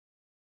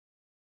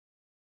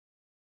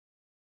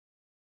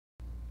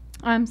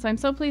So I'm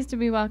so pleased to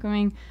be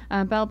welcoming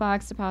Belle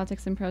Boggs to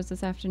Politics and Prose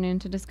this afternoon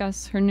to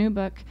discuss her new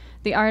book,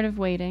 The Art of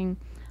Waiting,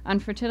 on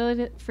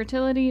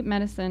fertility,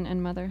 medicine,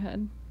 and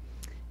motherhood.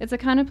 It's a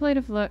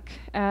contemplative look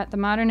at the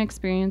modern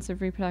experience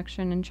of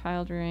reproduction and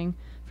child-rearing,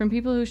 from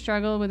people who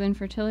struggle with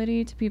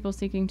infertility to people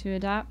seeking to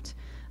adopt,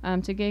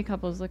 to gay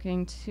couples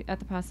looking at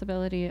the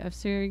possibility of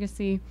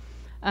surrogacy.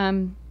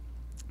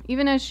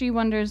 Even as she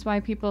wonders why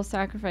people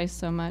sacrifice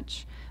so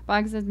much,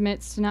 Boggs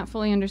admits to not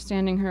fully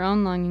understanding her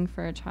own longing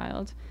for a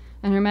child,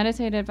 and her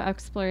meditative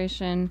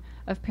exploration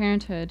of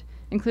parenthood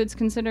includes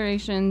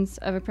considerations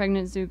of a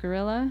pregnant zoo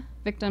gorilla,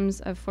 victims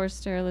of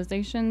forced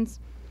sterilizations,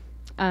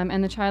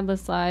 and the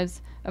childless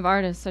lives of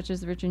artists such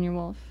as Virginia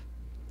Woolf.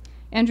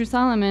 Andrew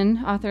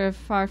Solomon, author of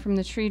Far from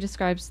the Tree,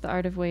 describes The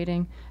Art of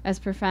Waiting as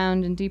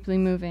profound and deeply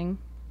moving.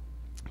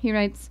 He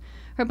writes,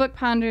 her book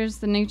ponders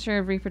the nature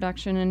of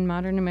reproduction in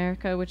modern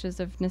America, which is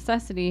of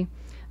necessity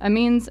a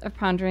means of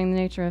pondering the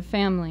nature of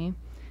family,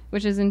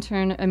 which is in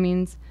turn a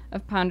means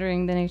of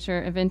pondering the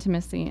nature of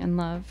intimacy and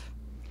love.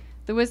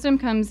 The wisdom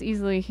comes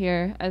easily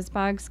here as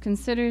Boggs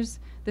considers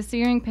the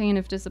searing pain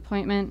of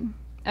disappointment,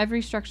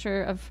 every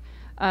structure of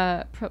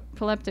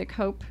proleptic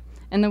hope,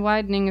 and the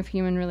widening of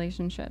human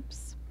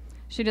relationships.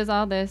 She does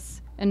all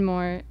this and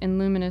more in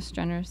luminous,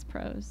 generous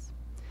prose.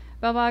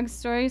 Belle Boggs'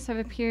 stories have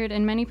appeared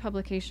in many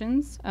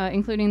publications,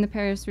 including the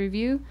Paris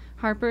Review,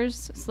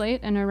 Harper's,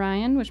 Slate, and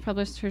Orion, which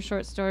published her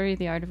short story,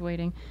 The Art of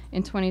Waiting,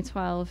 in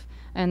 2012,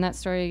 and that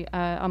story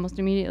almost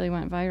immediately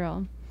went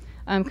viral.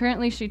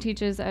 Currently, she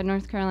teaches at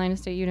North Carolina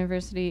State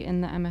University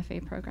in the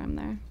MFA program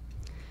there.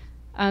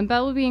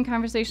 Belle will be in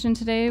conversation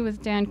today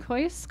with Dan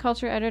Kois,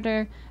 culture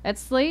editor at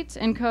Slate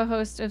and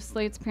co-host of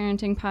Slate's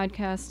parenting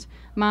podcast,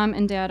 Mom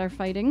and Dad Are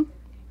Fighting.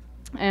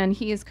 And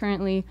he is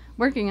currently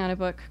working on a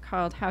book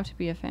called How to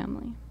Be a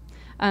Family.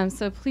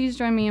 So please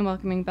join me in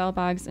welcoming Belle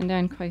Boggs and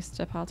Dan Kois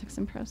to Politics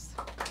and Prose.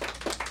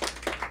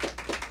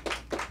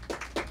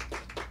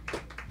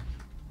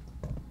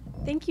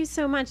 Thank you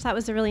so much. That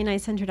was a really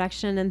nice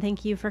introduction, and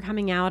thank you for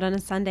coming out on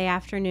a Sunday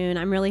afternoon.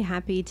 I'm really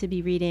happy to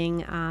be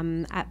reading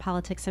at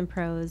Politics and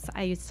Prose.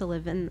 I used to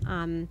live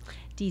in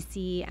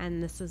D.C.,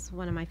 and this is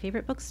one of my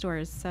favorite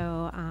bookstores.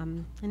 So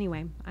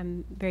anyway,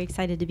 I'm very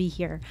excited to be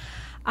here.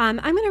 I'm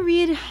going to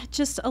read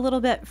just a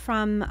little bit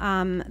from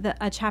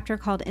a chapter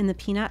called In the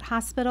Peanut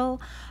Hospital.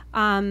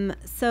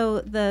 So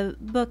the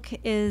book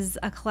is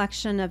a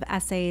collection of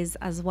essays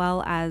as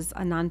well as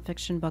a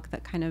nonfiction book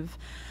that kind of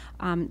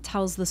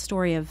tells the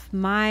story of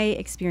my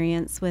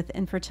experience with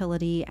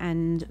infertility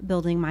and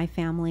building my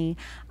family,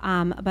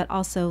 but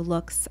also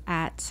looks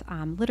at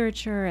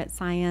literature, at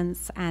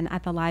science, and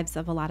at the lives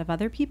of a lot of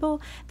other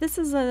people. This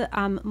is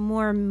a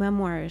more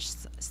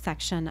memoirs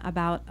section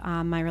about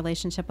my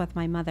relationship with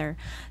my mother.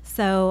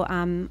 So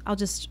I'll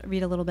just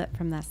read a little bit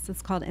from this.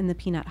 It's called In the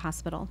Peanut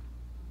Hospital.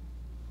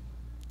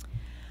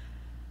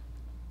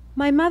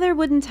 My mother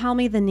wouldn't tell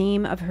me the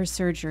name of her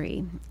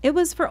surgery. It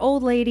was for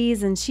old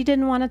ladies, and she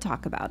didn't want to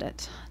talk about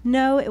it.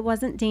 No, it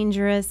wasn't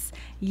dangerous.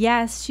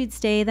 Yes, she'd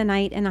stay the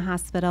night in a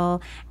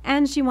hospital,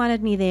 and she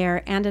wanted me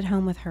there and at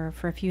home with her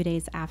for a few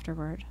days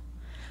afterward.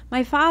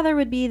 My father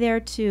would be there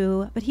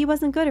too, but he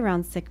wasn't good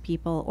around sick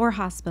people or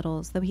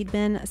hospitals, though he'd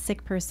been a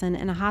sick person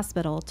in a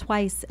hospital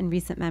twice in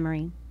recent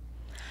memory.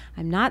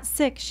 I'm not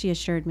sick, she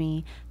assured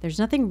me. There's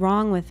nothing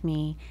wrong with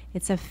me.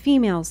 It's a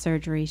female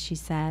surgery, she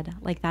said,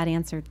 like that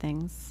answered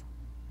things.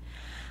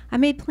 I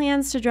made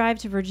plans to drive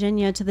to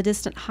Virginia to the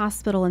distant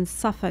hospital in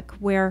Suffolk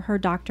where her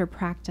doctor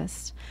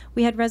practiced.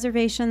 We had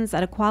reservations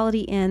at a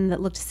Quality Inn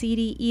that looked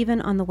seedy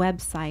even on the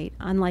website.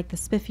 Unlike the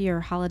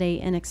spiffier Holiday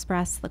Inn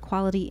Express, the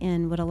Quality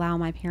Inn would allow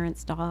my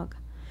parents' dog.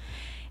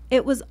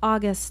 It was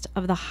August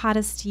of the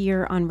hottest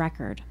year on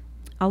record.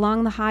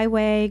 Along the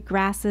highway,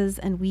 grasses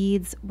and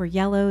weeds were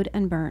yellowed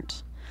and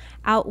burnt.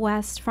 Out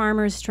west,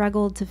 farmers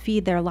struggled to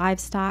feed their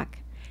livestock.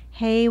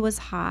 Hay was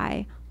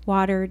high,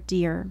 water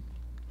dear.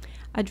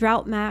 A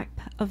drought map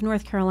of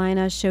North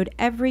Carolina showed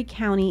every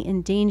county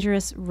in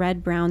dangerous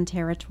red-brown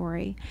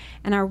territory,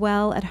 and our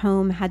well at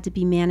home had to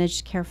be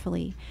managed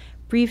carefully.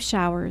 Brief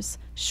showers,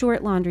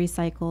 short laundry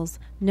cycles,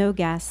 no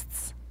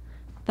guests.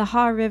 The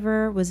Haw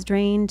River was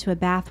drained to a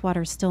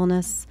bathwater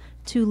stillness,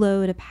 too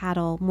low to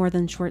paddle more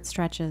than short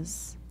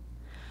stretches.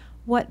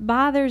 What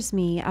bothers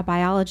me, a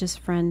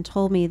biologist friend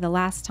told me the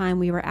last time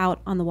we were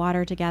out on the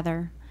water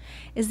together,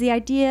 is the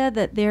idea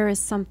that there is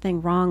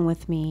something wrong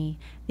with me,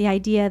 the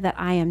idea that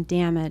I am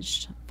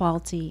damaged,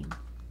 faulty.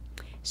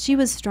 She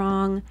was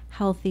strong,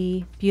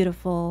 healthy,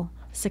 beautiful,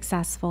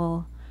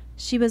 successful.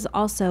 She was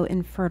also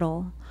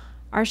infertile.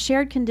 Our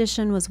shared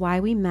condition was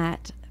why we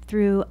met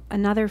through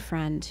another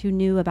friend who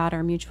knew about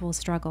our mutual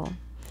struggle.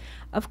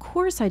 Of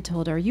course, I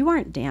told her, you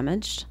aren't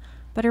damaged,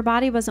 but her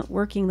body wasn't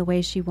working the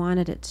way she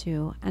wanted it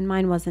to, and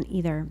mine wasn't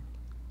either.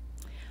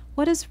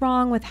 What is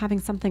wrong with having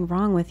something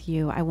wrong with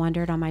you? I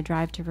wondered on my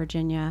drive to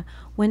Virginia.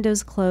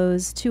 Windows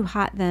closed, too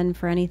hot then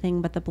for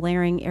anything but the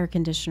blaring air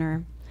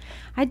conditioner.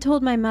 I'd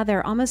told my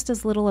mother almost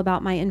as little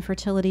about my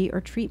infertility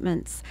or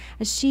treatments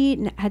as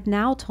she had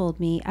now told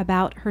me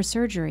about her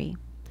surgery.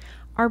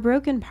 Our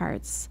broken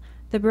parts,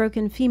 The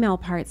broken female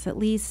parts, at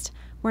least,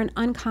 were an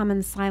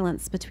uncommon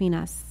silence between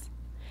us.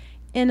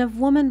 In Of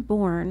Woman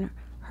Born,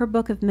 her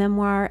book of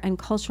memoir and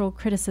cultural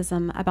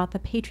criticism about the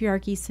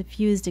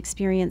patriarchy-suffused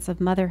experience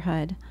of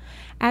motherhood,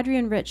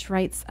 Adrienne Rich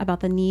writes about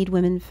the need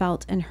women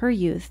felt in her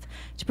youth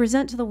to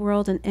present to the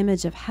world an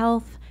image of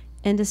health,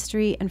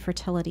 industry, and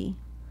fertility.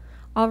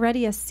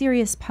 Already a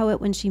serious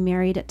poet when she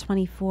married at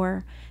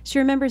 24, she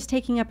remembers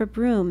taking up a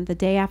broom the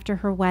day after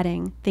her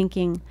wedding,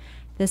 thinking,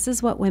 "This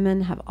is what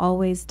women have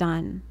always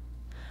done."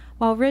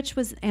 While Rich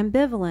was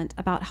ambivalent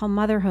about how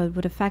motherhood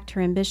would affect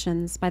her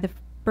ambitions, by the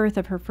birth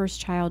of her first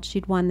child,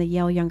 she'd won the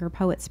Yale Younger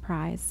Poets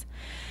Prize.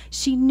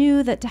 She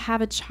knew that to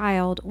have a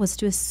child was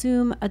to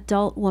assume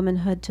adult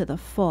womanhood to the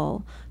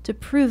full, to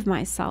prove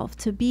myself,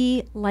 to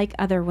be like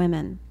other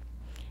women.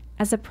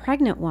 As a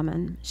pregnant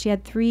woman, she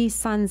had 3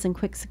 sons in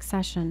quick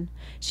succession.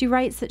 She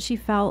writes that she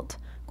felt,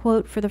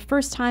 quote, "For the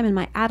first time in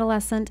my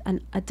adolescent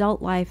and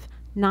adult life,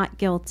 not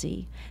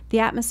guilty. The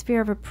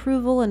atmosphere of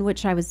approval in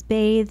which I was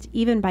bathed,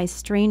 even by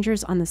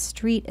strangers on the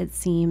street, it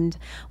seemed,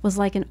 was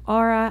like an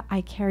aura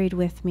I carried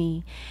with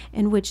me,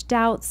 in which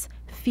doubts,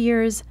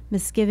 fears,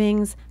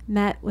 misgivings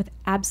met with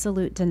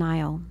absolute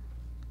denial."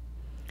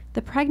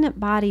 The pregnant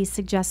body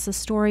suggests a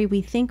story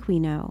we think we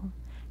know: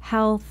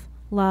 health,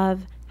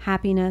 love,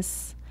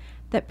 happiness.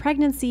 That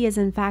pregnancy is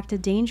in fact a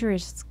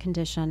dangerous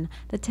condition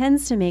that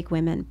tends to make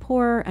women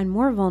poorer and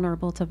more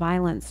vulnerable to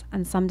violence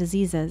and some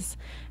diseases,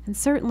 and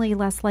certainly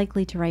less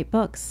likely to write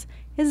books,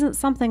 isn't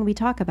something we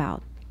talk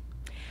about.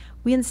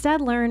 We instead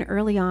learn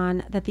early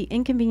on that the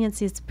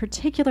inconveniences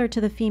particular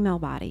to the female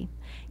body,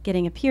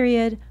 getting a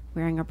period,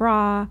 wearing a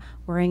bra,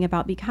 worrying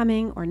about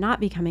becoming or not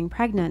becoming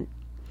pregnant,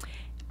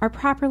 are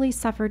properly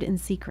suffered in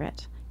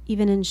secret,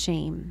 even in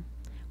shame.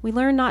 We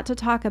learn not to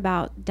talk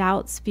about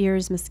doubts,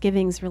 fears,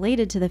 misgivings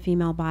related to the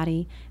female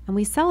body, and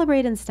we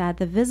celebrate instead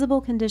the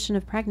visible condition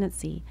of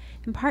pregnancy,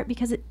 in part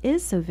because it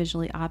is so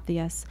visually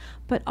obvious,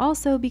 but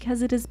also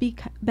because it has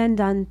been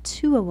done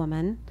to a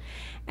woman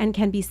and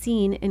can be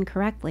seen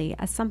incorrectly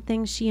as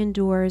something she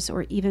endures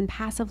or even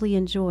passively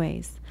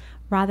enjoys,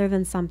 rather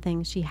than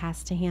something she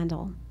has to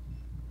handle.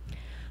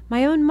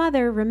 My own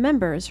mother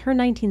remembers her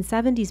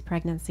 1970s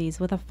pregnancies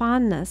with a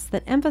fondness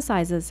that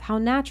emphasizes how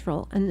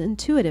natural and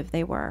intuitive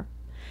they were.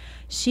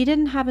 She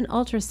didn't have an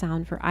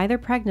ultrasound for either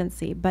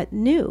pregnancy, but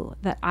knew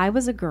that I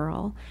was a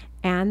girl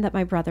and that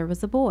my brother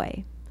was a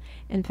boy.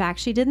 In fact,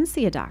 she didn't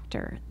see a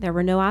doctor. There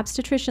were no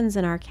obstetricians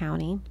in our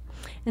county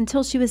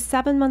until she was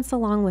 7 months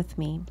along with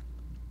me.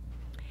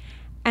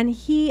 And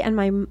he and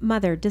my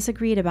mother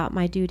disagreed about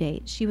my due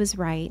date. She was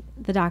right,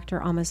 the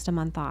doctor almost a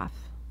month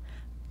off.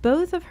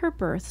 Both of her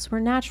births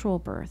were natural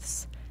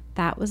births.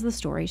 That was the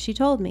story she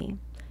told me.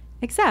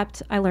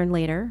 Except, I learned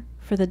later,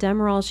 for the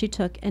Demerol she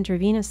took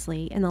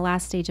intravenously in the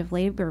last stage of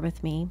labor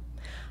with me.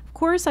 Of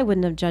course, I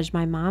wouldn't have judged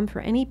my mom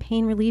for any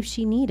pain relief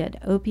she needed,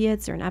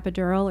 opiates or an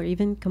epidural or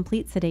even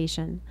complete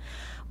sedation,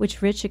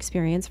 which Rich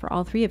experienced for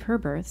all 3 of her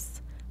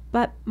births.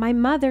 But my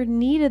mother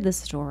needed the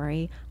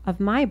story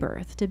of my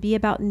birth to be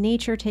about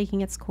nature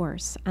taking its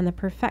course and the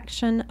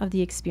perfection of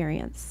the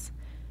experience.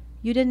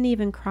 "You didn't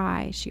even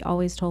cry," she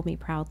always told me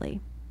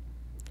proudly.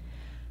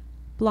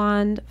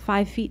 Blonde,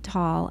 5 feet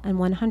tall, and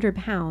 100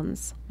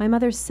 pounds, my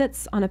mother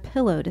sits on a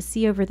pillow to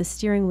see over the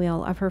steering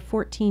wheel of her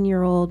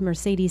 14-year-old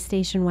Mercedes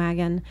station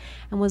wagon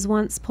and was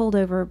once pulled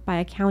over by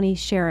a county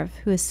sheriff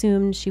who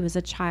assumed she was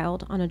a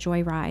child on a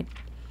joyride.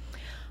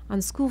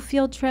 On school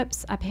field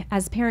trips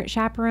as parent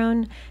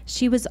chaperone,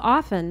 she was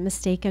often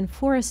mistaken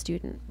for a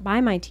student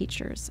by my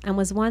teachers and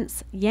was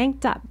once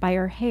yanked up by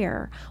her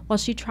hair while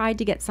she tried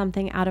to get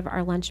something out of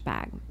our lunch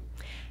bag.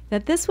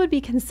 That this would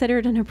be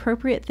considered an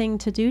appropriate thing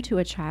to do to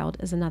a child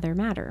is another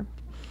matter.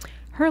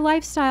 Her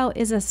lifestyle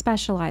is a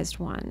specialized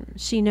one.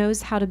 She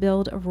knows how to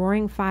build a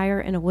roaring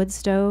fire in a wood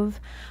stove,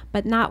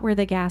 but not where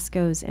the gas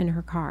goes in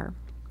her car.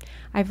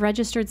 I've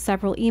registered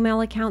several email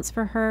accounts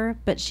for her,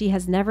 but she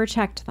has never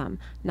checked them,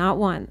 not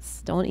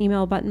once. Don't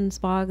email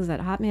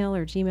buttonsboggs@Hotmail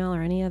or Gmail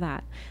or any of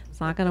that. It's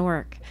not going to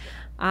work.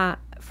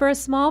 For a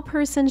small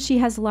person, she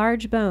has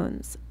large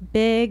bones,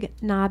 big,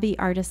 knobby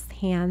artist's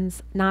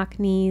hands, knock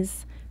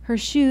knees. Her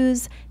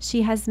shoes,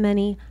 she has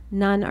many,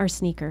 none are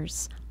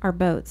sneakers, are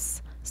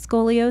boats.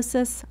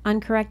 Scoliosis,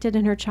 uncorrected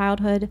in her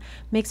childhood,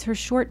 makes her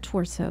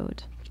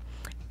short-torsoed,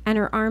 and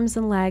her arms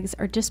and legs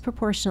are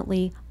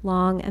disproportionately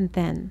long and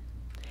thin.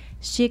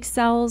 She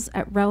excels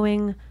at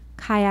rowing,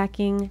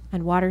 kayaking,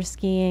 and water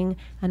skiing,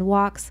 and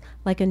walks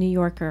like a New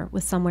Yorker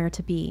with somewhere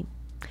to be.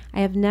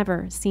 I have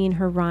never seen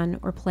her run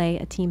or play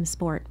a team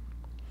sport.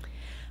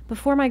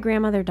 Before my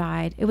grandmother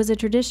died, it was a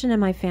tradition in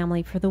my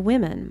family for the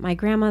women, my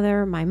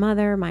grandmother, my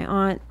mother, my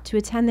aunt, to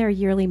attend their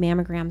yearly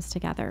mammograms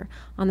together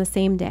on the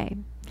same day.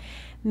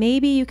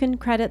 Maybe you can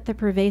credit the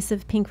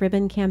pervasive pink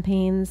ribbon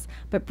campaigns,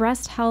 but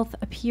breast health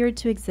appeared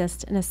to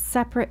exist in a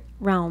separate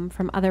realm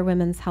from other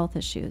women's health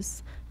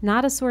issues.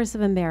 Not a source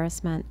of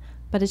embarrassment,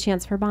 but a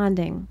chance for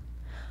bonding.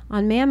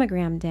 On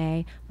mammogram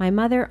day, my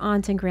mother,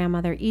 aunt, and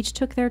grandmother each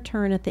took their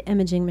turn at the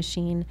imaging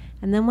machine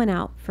and then went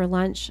out for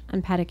lunch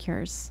and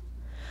pedicures.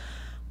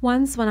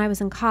 Once, when I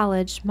was in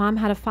college, Mom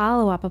had a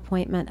follow-up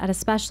appointment at a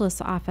specialist's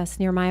office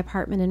near my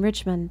apartment in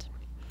Richmond.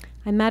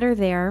 I met her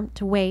there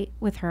to wait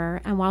with her,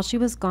 and while she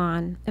was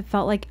gone, it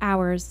felt like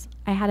hours.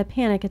 I had a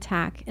panic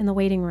attack in the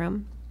waiting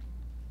room.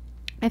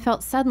 I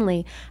felt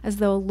suddenly as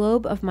though a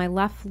lobe of my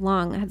left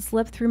lung had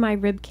slipped through my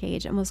rib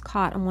cage and was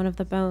caught on one of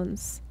the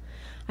bones.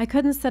 I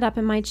couldn't sit up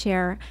in my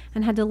chair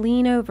and had to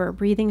lean over,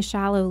 breathing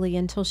shallowly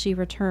until she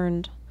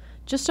returned.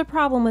 Just a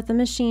problem with the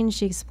machine,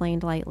 she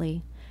explained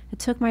lightly. It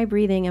took my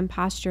breathing and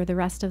posture the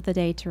rest of the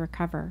day to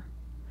recover.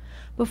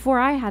 Before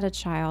I had a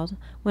child,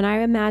 when I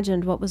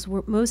imagined what was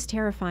most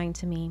terrifying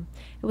to me,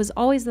 it was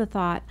always the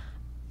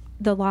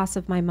loss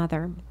of my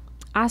mother.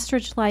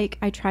 Ostrich-like,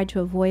 I tried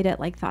to avoid it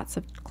like thoughts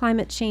of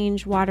climate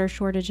change, water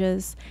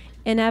shortages,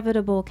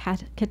 inevitable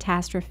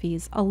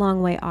catastrophes a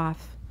long way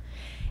off.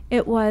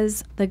 It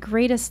was the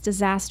greatest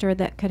disaster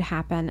that could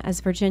happen,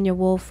 as Virginia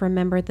Woolf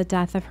remembered the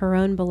death of her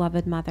own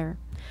beloved mother.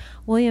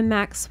 William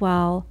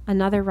Maxwell,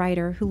 another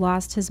writer who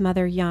lost his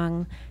mother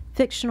young,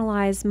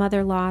 fictionalized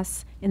mother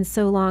loss in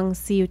So Long,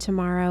 See You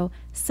Tomorrow,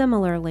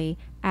 similarly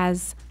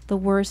as the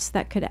worst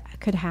that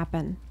could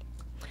happen.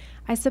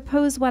 I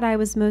suppose what I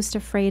was most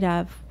afraid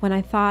of when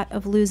I thought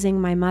of losing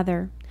my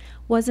mother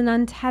was an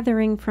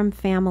untethering from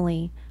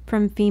family,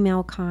 from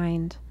female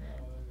kind.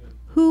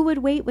 Who would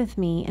wait with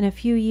me in a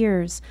few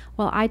years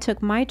while I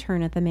took my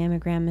turn at the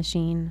mammogram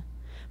machine?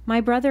 My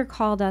brother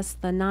called us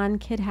the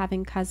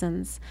non-kid-having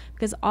cousins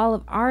because all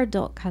of our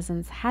adult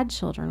cousins had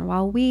children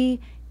while we,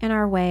 in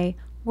our way,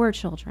 were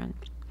children,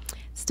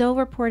 still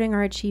reporting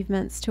our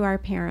achievements to our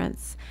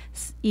parents,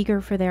 eager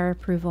for their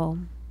approval.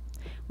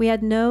 We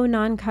had no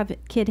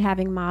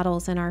non-kid-having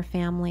models in our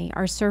family.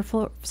 Our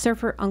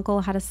surfer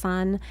uncle had a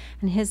son,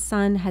 and his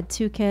son had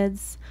 2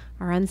 kids.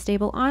 Our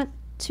unstable aunt,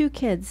 2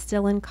 kids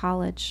still in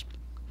college.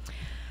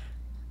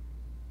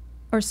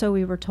 Or so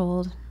we were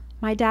told.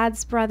 My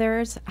dad's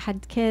brothers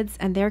had kids,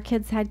 and their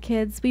kids had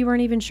kids. We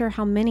weren't even sure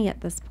how many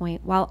at this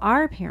point, while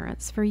our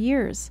parents, for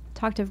years,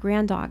 talked of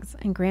granddogs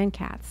and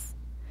grandcats.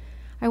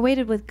 I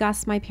waited with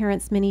Gus, my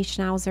parents' mini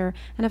schnauzer,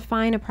 and a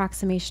fine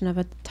approximation of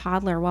a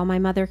toddler while my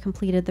mother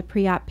completed the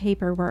pre-op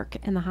paperwork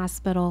in the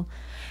hospital,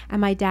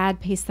 and my dad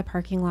paced the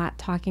parking lot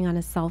talking on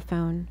his cell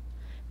phone.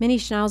 Mini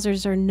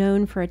schnauzers are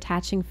known for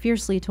attaching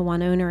fiercely to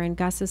one owner, and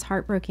Gus is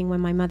heartbroken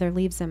when my mother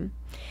leaves him.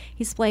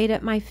 He splayed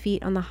at my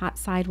feet on the hot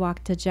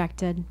sidewalk,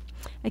 dejected.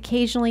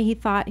 Occasionally he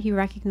thought he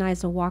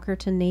recognized a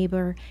Walkerton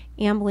neighbor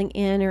ambling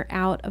in or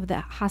out of the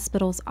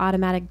hospital's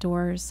automatic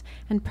doors,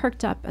 and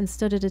perked up and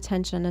stood at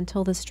attention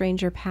until the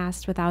stranger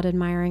passed without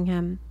admiring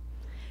him.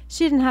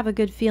 She didn't have a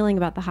good feeling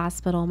about the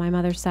hospital, my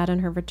mother said on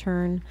her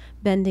return,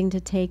 bending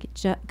to take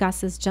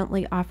Gus's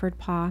gently offered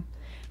paw.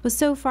 It was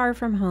so far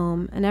from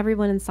home, and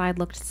everyone inside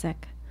looked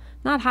sick.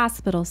 Not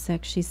hospital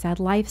sick, she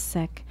said, life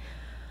sick.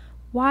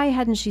 Why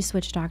hadn't she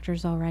switched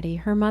doctors already?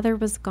 Her mother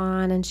was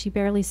gone, and she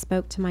barely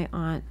spoke to my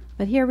aunt.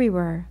 But here we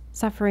were,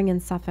 suffering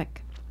in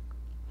Suffolk.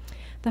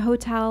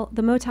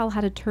 The motel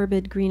had a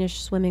turbid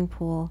greenish swimming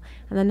pool,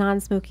 and the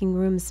non-smoking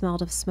room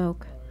smelled of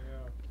smoke.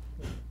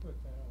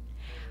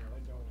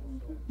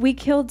 We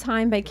killed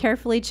time by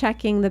carefully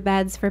checking the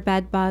beds for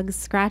bed bugs,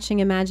 scratching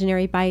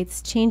imaginary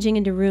bites, changing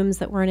into rooms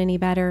that weren't any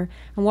better,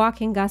 and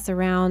walking Gus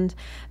around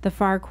the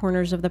far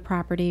corners of the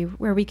property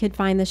where we could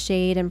find the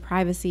shade and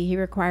privacy he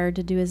required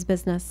to do his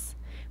business.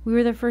 We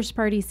were the first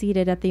party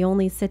seated at the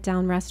only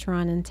sit-down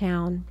restaurant in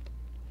town.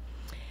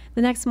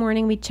 The next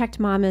morning, we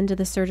checked Mom into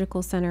the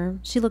surgical center.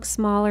 She looked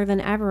smaller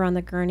than ever on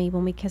the gurney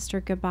when we kissed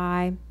her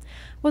goodbye.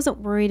 I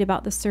wasn't worried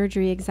about the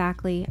surgery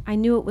exactly. I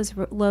knew it was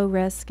low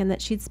risk and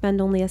that she'd spend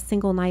only a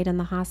single night in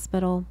the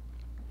hospital.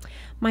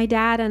 My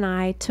dad and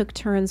I took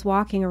turns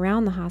walking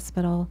around the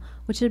hospital,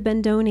 which had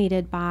been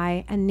donated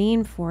by and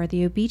named for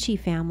the Obici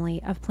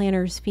family of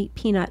planters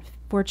Peanut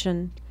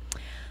fortune.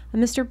 A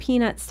Mr.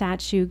 Peanut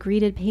statue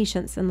greeted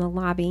patients in the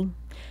lobby.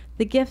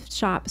 The gift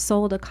shop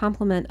sold a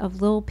complement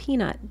of Lil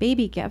Peanut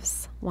baby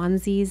gifts,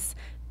 onesies,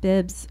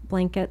 bibs,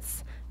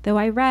 blankets, though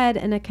I read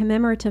in a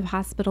commemorative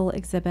hospital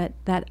exhibit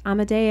that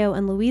Amadeo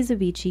and Louisa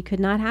Obici could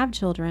not have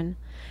children.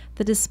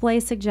 The display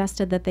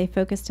suggested that they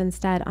focused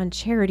instead on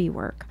charity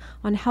work,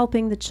 on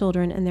helping the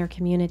children in their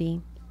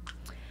community.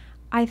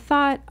 I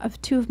thought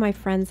of 2 of my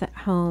friends at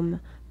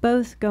home,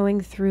 both going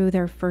through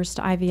their first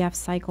IVF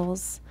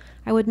cycles.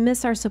 I would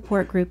miss our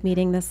support group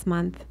meeting this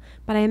month,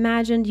 but I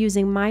imagined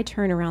using my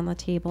turn around the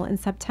table in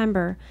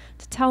September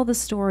to tell the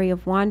story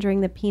of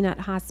wandering the Peanut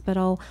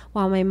Hospital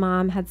while my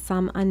mom had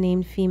some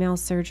unnamed female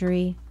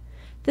surgery.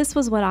 This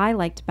was what I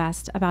liked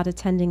best about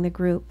attending the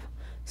group: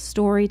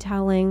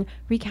 storytelling,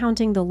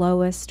 recounting the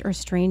lowest or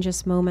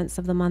strangest moments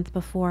of the month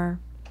before.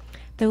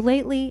 Though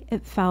lately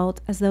it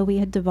felt as though we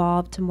had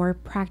devolved to more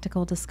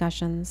practical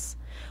discussions.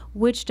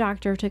 Which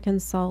doctor to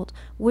consult,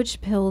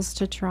 which pills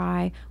to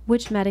try,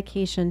 which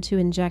medication to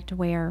inject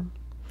where.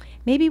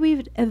 Maybe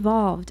we've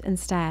evolved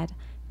instead.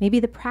 Maybe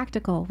the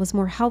practical was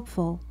more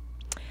helpful.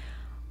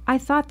 I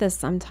thought this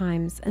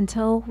sometimes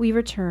until we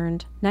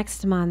returned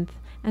next month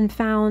and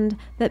found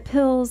that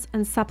pills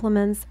and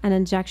supplements and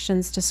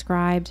injections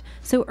described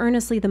so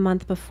earnestly the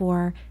month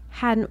before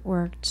hadn't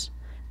worked.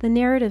 The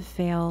narrative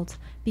failed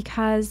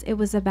because it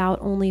was about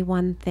only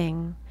one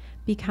thing,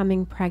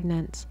 becoming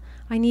pregnant.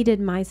 I needed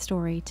my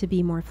story to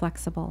be more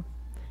flexible.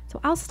 So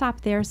I'll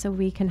stop there so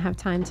we can have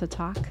time to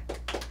talk.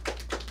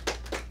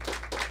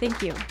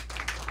 Thank you.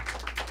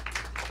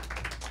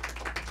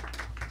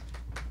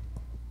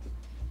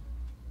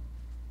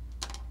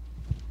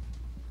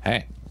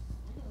 Hey.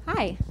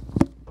 Hi.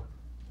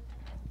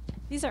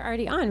 These are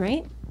already on,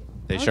 right?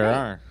 They sure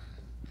are.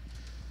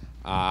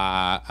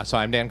 So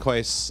I'm Dan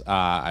Coyce.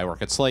 I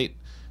work at Slate.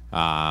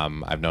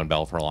 I've known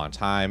Belle for a long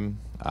time.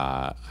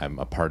 I'm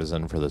a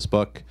partisan for this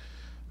book.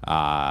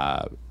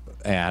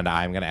 And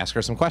I'm going to ask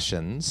her some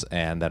questions,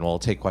 and then we'll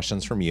take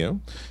questions from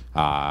you.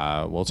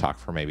 We'll talk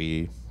for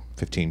maybe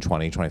 15,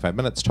 20, 25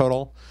 minutes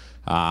total.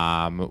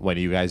 When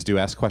you guys do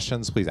ask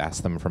questions, please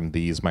ask them from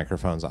these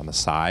microphones on the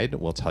side.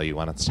 We'll tell you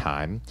when it's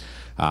time.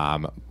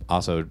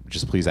 Also,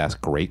 just please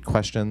ask great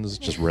questions,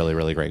 just really,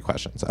 really great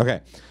questions. Okay.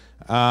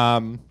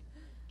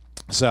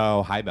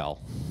 So, hi, Belle.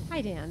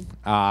 Hi, Dan.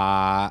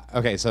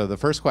 Okay, so the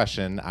first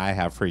question I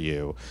have for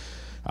you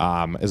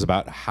is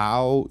about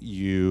how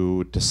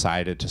you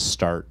decided to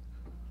start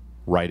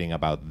writing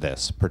about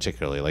this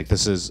particularly. Like,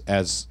 this is,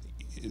 as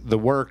the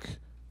work,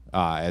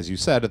 as you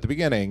said at the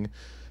beginning,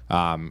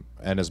 and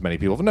as many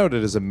people have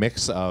noted, is a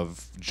mix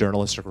of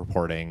journalistic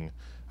reporting,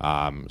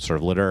 sort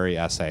of literary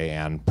essay,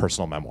 and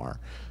personal memoir.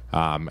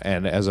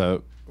 And as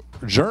a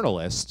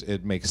journalist,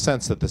 it makes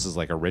sense that this is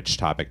like a rich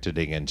topic to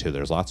dig into.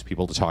 There's lots of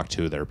people to talk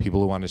to. There are people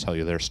who want to tell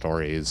you their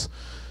stories.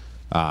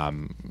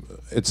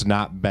 It's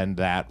not been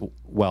that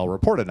well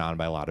reported on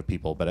by a lot of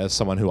people, but as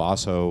someone who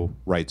also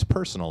writes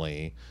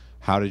personally,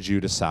 how did you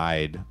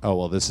decide, oh,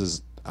 well,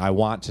 I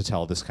want to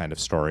tell this kind of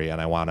story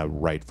and I want to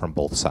write from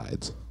both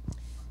sides?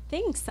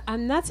 Thanks.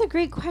 That's a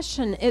great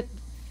question.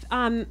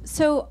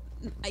 So,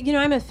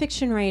 I'm a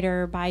fiction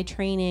writer by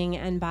training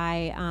and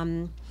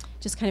by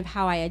just kind of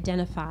how I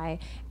identify.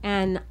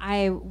 And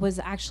I was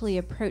actually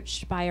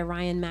approached by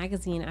Orion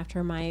magazine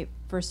after my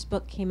first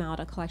book came out,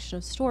 a collection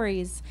of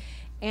stories,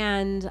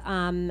 and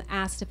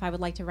asked if I would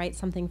like to write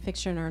something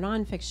fiction or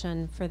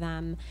nonfiction for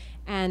them.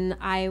 And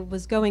I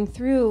was going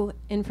through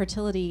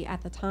infertility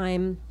at the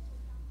time.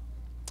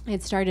 I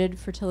had started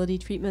fertility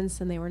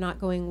treatments and they were not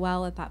going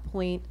well at that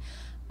point.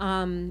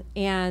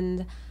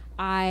 And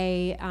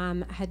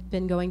I had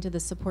been going to the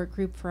support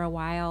group for a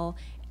while,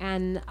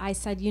 and I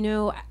said,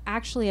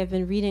 actually I've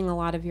been reading a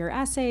lot of your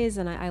essays,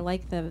 and I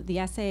like the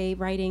essay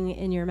writing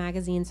in your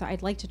magazine, so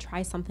I'd like to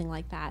try something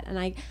like that. And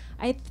I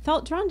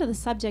felt drawn to the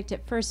subject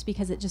at first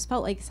because it just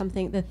felt like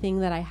the thing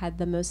that I had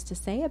the most to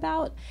say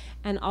about,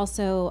 and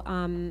also,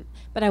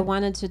 but I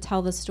wanted to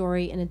tell the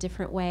story in a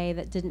different way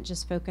that didn't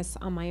just focus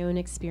on my own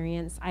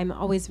experience. I'm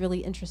always really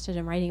interested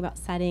in writing about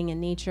setting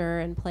and nature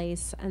and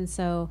place, and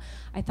so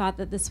I thought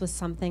that this was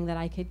something that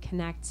I could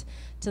connect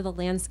to the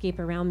landscape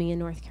around me in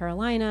North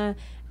Carolina,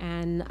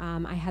 and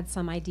I had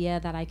some idea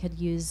that I could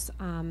use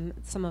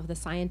some of the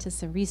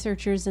scientists and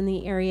researchers in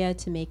the area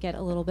to make it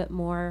a little bit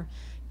more,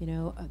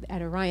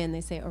 at Orion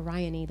they say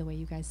Orion-y the way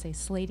you guys say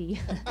Slatey.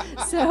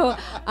 so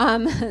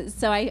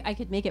I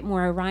could make it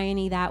more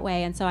Orion-y that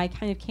way, and so I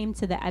kind of came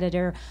to the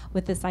editor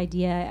with this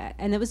idea,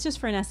 and it was just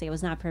for an essay, it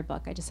was not for a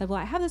book. I just said, well,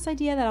 I have this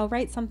idea that I'll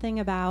write something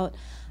about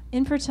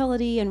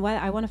infertility and what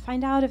I want to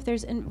find out if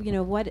there's,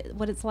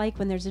 what it's like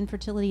when there's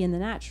infertility in the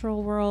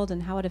natural world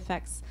and how it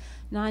affects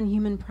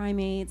non-human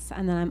primates.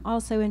 And then I'm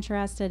also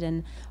interested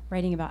in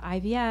writing about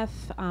IVF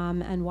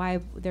and why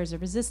there's a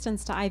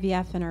resistance to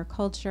IVF in our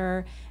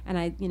culture. And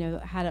I,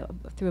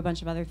 threw a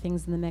bunch of other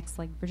things in the mix,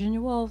 like Virginia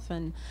Woolf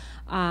and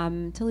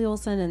Tilly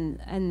Olson.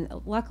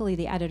 And luckily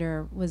the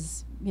editor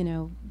was,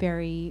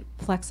 very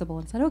flexible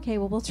and said, okay,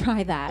 well, we'll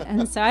try that.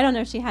 And so I don't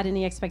know if she had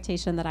any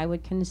expectation that I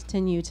would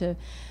continue to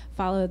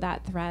follow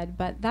that thread,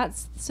 but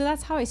that's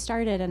how I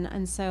started,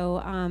 and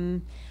so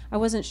I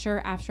wasn't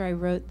sure after I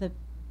wrote the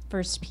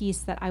first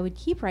piece that I would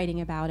keep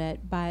writing about it,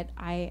 but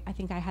I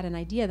think I had an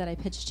idea that I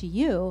pitched to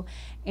you,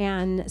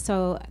 and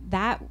so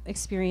that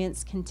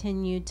experience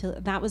continued to,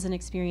 that was an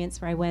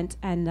experience where I went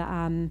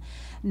and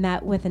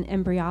met with an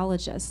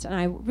embryologist, and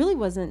I really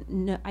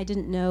I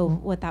didn't know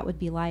what that would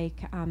be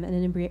like, and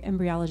an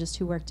embryologist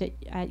who worked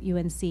at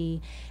UNC,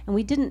 and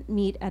we didn't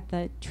meet at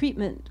the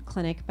treatment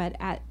clinic, but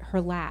at her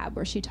lab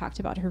where she talked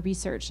about her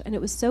research, and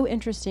it was so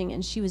interesting,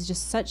 and she was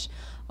just such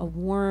a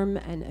warm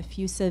and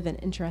effusive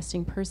and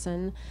interesting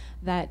person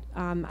that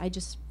I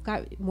just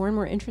got more and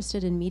more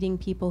interested in meeting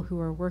people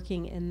who are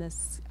working in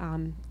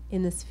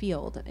this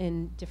field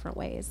in different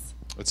ways.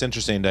 It's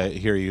interesting to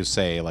hear you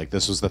say, like,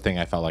 this was the thing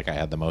I felt like I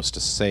had the most to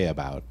say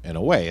about. In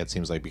a way, it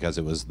seems like because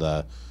it was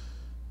the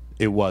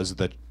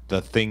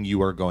thing you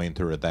were going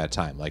through at that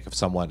time. Like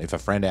if a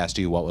friend asked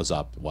you what was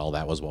up, well,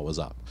 that was what was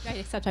up. Right,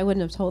 except I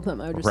wouldn't have told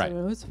them. I would just say,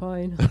 oh, it's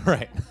fine.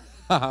 Right.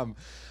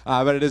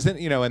 But it isn't,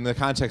 in the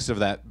context of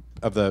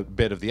the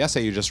bit of the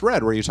essay you just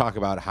read, where you talk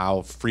about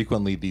how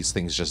frequently these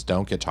things just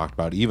don't get talked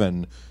about,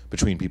 even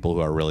between people who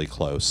are really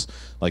close.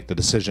 Like the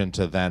decision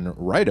to then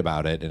write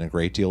about it in a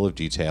great deal of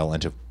detail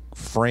and to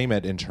frame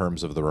it in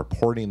terms of the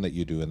reporting that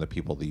you do and the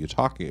people that you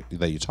talk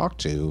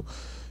to,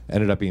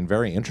 ended up being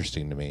very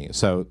interesting to me.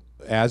 So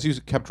as you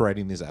kept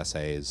writing these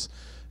essays,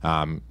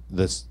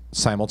 this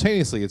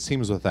simultaneously, it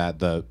seems with that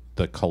the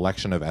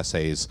collection of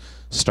essays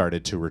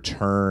started to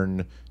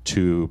return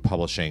to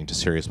publishing, to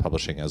serious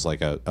publishing as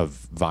like a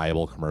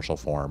viable commercial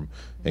form,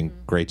 in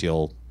great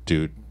deal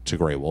due to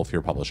Grey Wolf,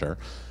 your publisher.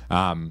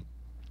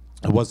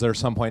 Was there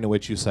some point in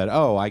which you said,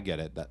 "Oh, I get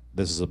it, that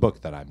this is a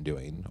book that I'm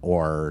doing,"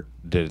 or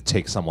did it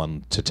take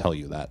someone to tell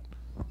you that?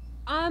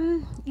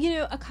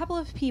 A couple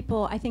of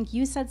people. I think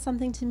you said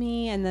something to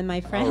me, and then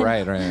my friend,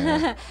 right.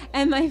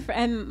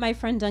 and my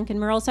friend Duncan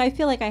Merle. So I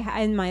feel like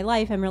in my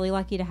life, I'm really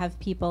lucky to have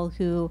people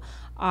who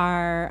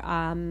are,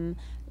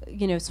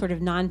 sort of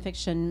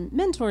nonfiction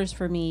mentors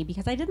for me,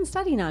 because I didn't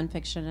study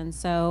nonfiction, and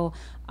so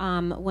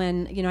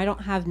when I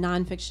don't have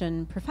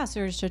nonfiction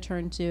professors to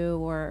turn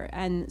to,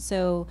 and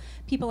so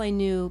people I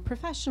knew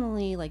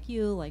professionally, like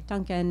you, like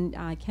Duncan,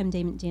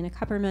 Dana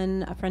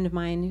Kupperman, a friend of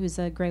mine who's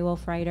a Grey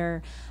Wolf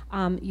writer,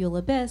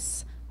 Eula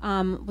Biss,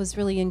 was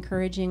really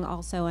encouraging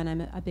also, and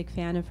I'm a big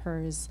fan of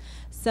hers.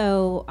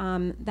 So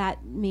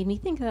that made me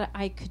think that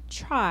I could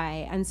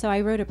try, and so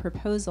I wrote a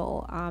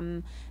proposal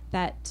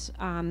that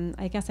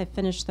I guess I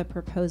finished the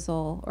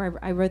proposal, or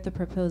I wrote the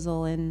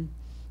proposal in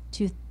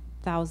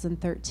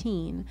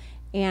 2013,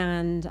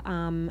 and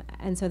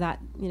so that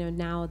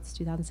now it's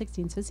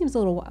 2016, so it seems a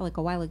little like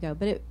a while ago,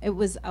 but it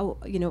was a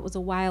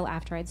while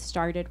after I'd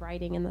started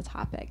writing in the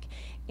topic.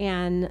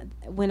 And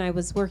when I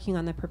was working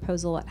on the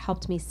proposal, it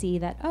helped me see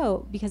that,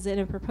 because in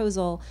a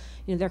proposal,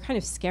 they're kind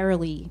of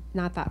scarily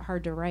not that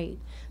hard to write.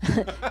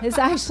 It's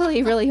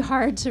actually really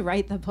hard to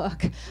write the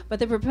book, but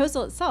the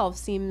proposal itself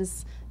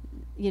seems,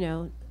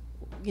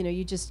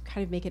 you just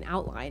kind of make an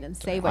outline and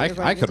say what you're going to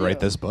do. I could write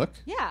this book.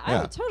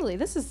 Yeah. Totally.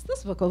 This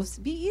book will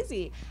be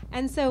easy.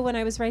 And so when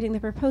I was writing the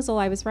proposal,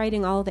 I was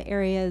writing all the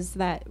areas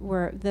that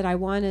I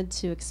wanted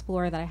to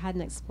explore that I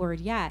hadn't explored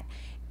yet.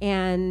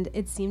 And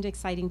it seemed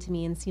exciting to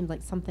me and seemed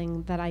like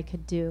something that I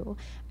could do.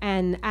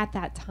 And at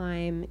that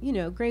time,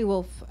 Grey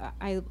Wolf,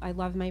 I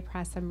love my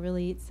press. I'm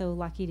really so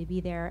lucky to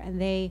be there. And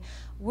they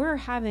were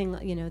having,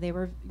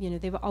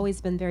 they've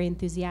always been very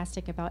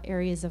enthusiastic about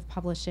areas of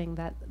publishing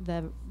that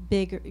the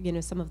big,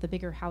 some of the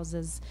bigger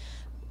houses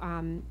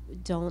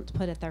don't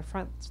put at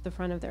the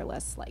front of their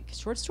lists, like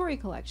short story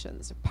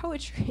collections, or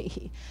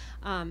poetry,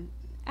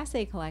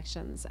 essay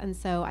collections. And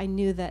so I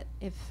knew that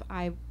if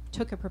I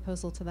took a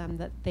proposal to them,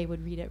 that they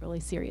would read it really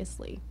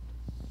seriously.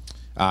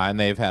 And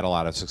they've had a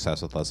lot of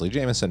success with Leslie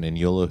Jamison and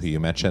Eula, who you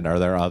mentioned. Are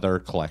there other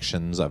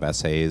collections of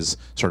essays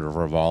sort of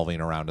revolving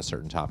around a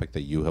certain topic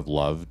that you have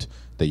loved,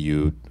 that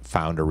you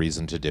found a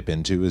reason to dip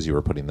into as you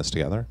were putting this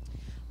together?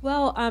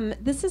 Well,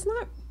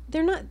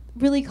 they're not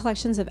really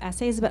collections of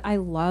essays, but I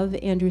love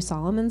Andrew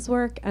Solomon's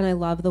work, and I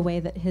love the way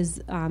that his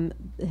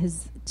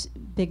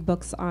big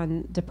books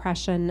on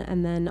depression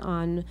and then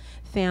on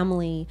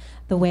family,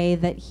 the way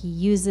that he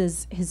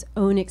uses his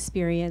own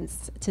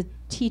experience to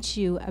teach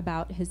you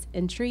about his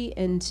entry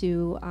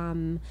into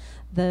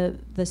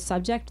the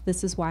subject.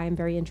 This is why I'm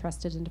very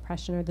interested in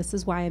depression, or this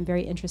is why I'm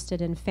very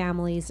interested in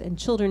families and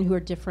children who are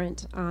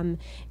different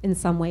in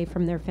some way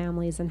from their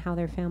families and how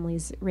their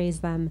families raise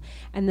them.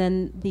 And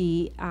then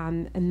the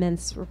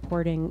immense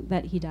reporting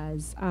that he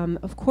does.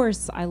 Of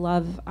course, I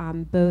love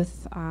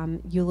both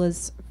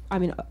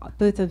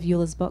both of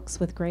Eula's books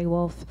with Grey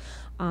Wolf,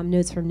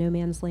 Notes from No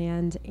Man's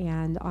Land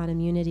and On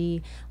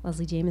Immunity.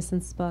 Leslie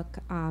Jamison's book,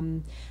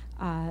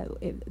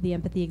 The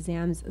Empathy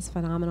Exams, is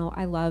phenomenal.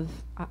 I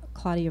love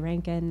Claudia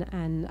Rankin,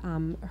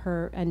 and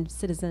her and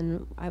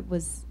Citizen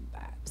was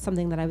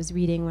something that I was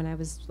reading when I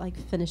was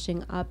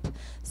finishing up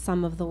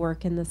some of the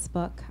work in this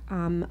book.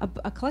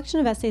 A collection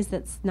of essays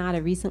that's not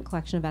a recent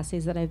collection of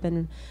essays, that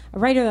a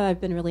writer that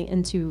I've been really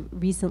into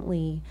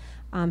recently,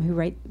 who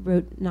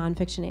wrote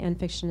nonfiction and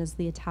fiction, is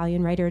the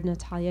Italian writer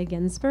Natalia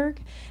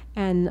Ginsburg,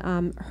 and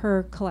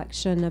her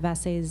collection of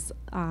essays,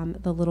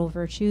 The Little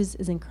Virtues,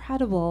 is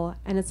incredible,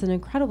 and it's an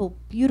incredible,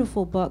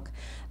 beautiful book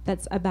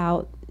that's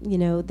about,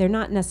 they're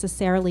not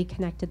necessarily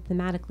connected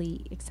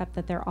thematically, except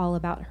that they're all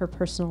about her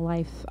personal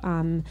life,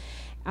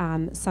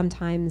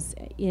 sometimes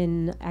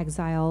in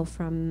exile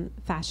from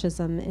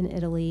fascism in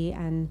Italy,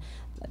 and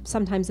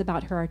sometimes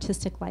about her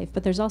artistic life.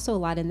 But there's also a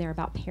lot in there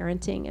about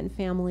parenting and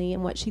family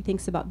and what she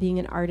thinks about being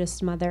an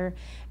artist mother.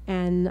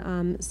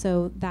 And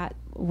so that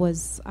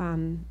was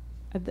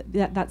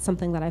that's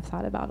something that I've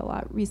thought about a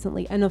lot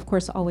recently. And of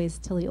course, always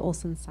Tilly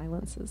Olsen's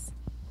Silences.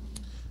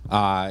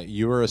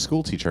 You were a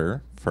school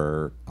teacher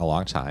for a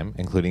long time,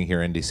 including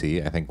here in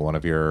DC. I think one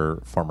of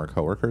your former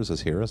coworkers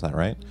is here. Is that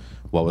right?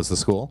 Mm-hmm. What was the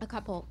school? A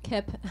couple.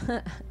 KIP.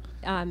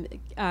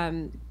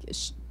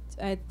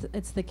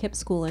 It's the KIP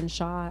school in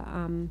Shaw,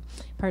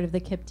 part of the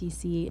KIP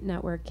DC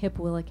network, KIP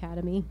Will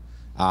Academy.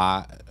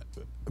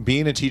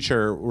 Being a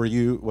teacher,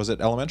 was it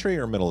elementary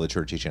or middle that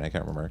you were teaching? I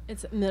can't remember.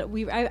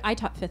 I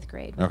taught fifth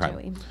grade with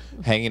Joey.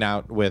 Hanging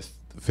out with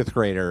fifth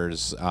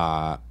graders, in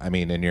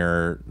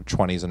your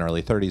 20s and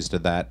early 30s,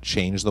 did that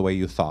change the way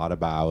you thought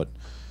about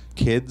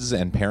kids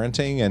and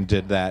parenting? And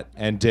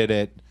did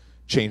it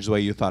change the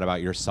way you thought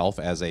about yourself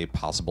as a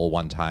possible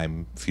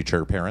one-time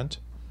future parent?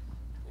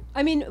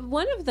 I mean,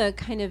 one of the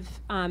kind of,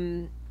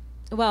 I've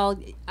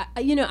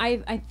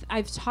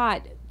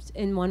taught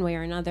in one way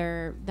or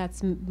another.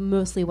 That's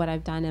mostly what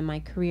I've done in my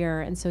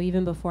career. And so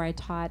even before I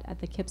taught at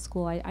the KIPP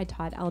school, I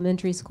taught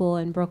elementary school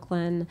in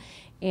Brooklyn.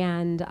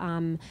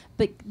 And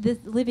but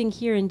living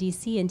here in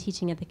DC and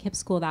teaching at the KIPP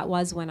school, that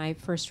was when I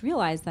first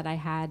realized that I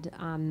had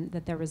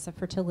that there was a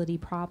fertility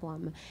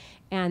problem.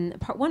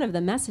 And one of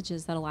the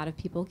messages that a lot of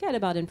people get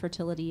about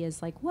infertility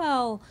is like,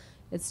 well,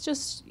 it's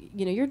just,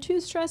 you're too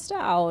stressed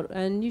out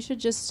and you should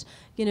just,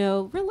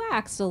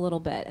 relax a little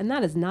bit. And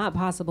that is not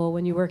possible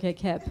when you work at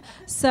KIPP.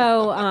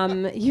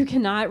 So you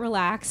cannot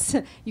relax.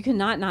 You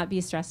cannot not be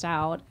stressed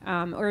out.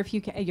 Or if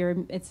you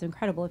can, it's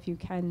incredible if you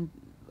can.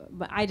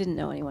 But I didn't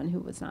know anyone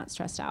who was not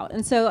stressed out.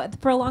 And so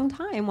for a long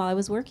time while I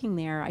was working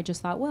there, I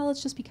just thought, well,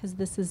 it's just because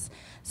this is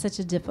such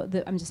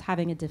a I'm just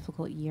having a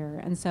difficult year.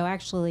 And so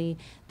actually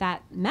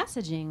that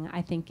messaging,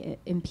 I think,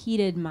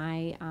 impeded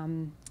my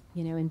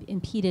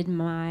impeded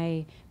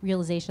my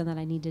realization that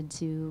I needed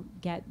to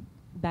get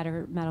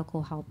better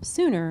medical help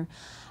sooner.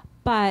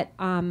 But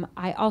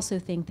I also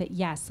think that,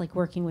 yes, like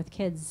working with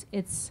kids,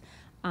 it's,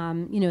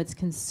 it's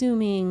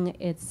consuming.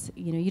 It's,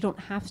 you don't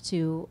have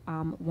to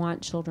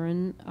want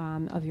children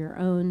of your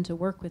own to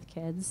work with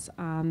kids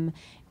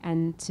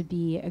and to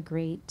be a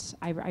great,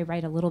 I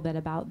write a little bit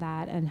about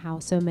that and how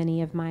so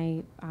many of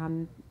my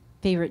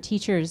favorite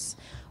teachers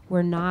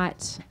were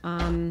not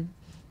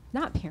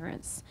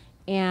parents.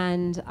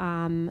 And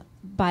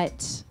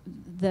but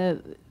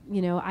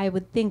I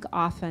would think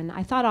often,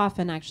 I thought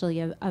often actually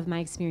of my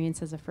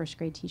experience as a first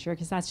grade teacher,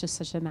 because that's just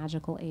such a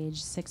magical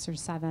age, 6 or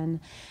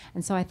 7.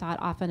 And so I thought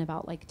often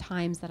about like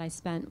times that I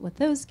spent with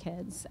those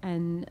kids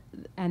and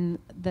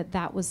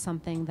that was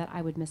something that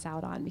I would miss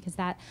out on, because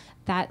that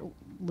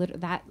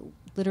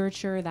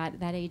literature, that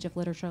age of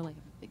literature, like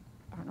a big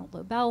Arnold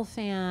Lobel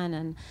fan,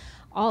 and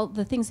all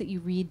the things that you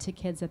read to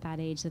kids at that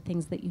age, the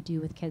things that you do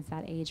with kids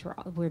that age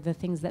were the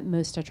things that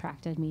most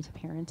attracted me to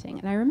parenting.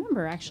 And I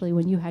remember actually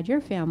when you had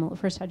your family,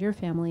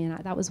 and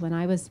that was when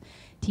I was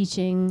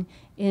teaching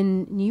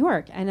in New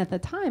York. And at the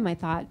time I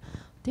thought,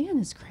 Dan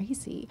is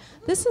crazy.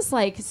 This is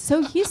like,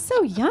 he's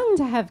so young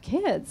to have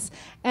kids.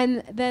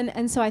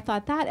 And so I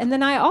thought that. And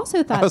then I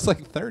also thought, I was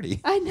like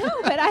 30. I know,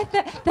 but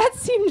that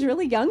seemed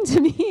really young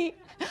to me.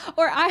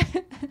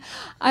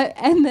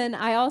 And then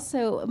I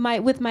also,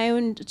 with my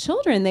own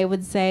children, they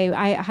would say,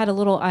 I had a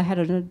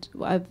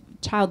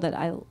child that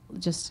I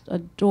just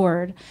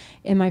adored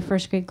in my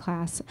first grade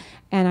class,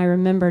 and I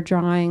remember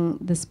drawing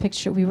this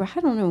picture. I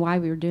don't know why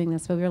we were doing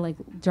this, but we were like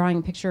drawing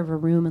a picture of a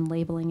room and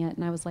labeling it,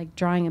 and I was like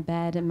drawing a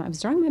bed, and I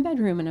was drawing my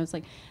bedroom, and I was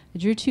like, I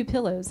drew 2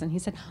 pillows, and he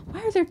said, why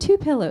are there 2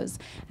 pillows?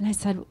 And I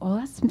said, well,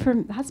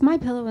 that's my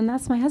pillow, and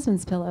that's my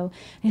husband's pillow.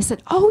 And he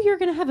said, oh, you're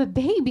gonna have a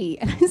baby.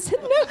 And I said,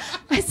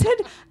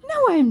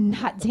 no, I'm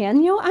not,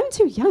 Daniel. I'm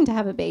too young to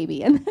have a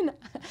baby. And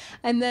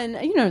then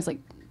I was like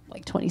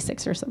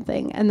 26 or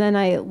something. And then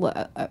I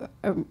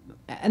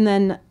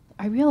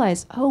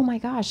realized, oh my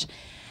gosh,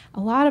 a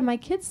lot of my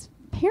kids'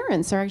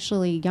 parents are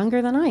actually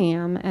younger than I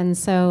am. And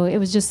so it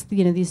was just,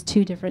 these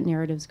 2 different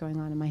narratives going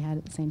on in my head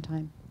at the same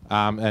time.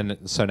 And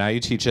so now you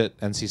teach at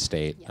NC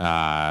State,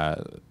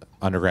 yes.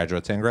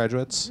 Undergraduates and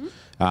graduates.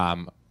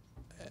 Mm-hmm.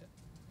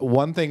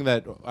 One thing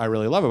that I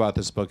really love about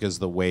this book is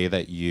the way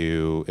that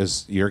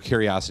your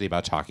curiosity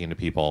about talking to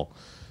people,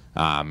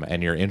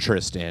 and your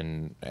interest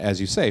in, as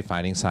you say,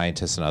 finding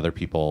scientists and other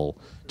people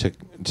to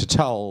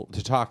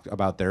talk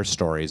about their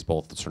stories,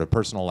 both sort of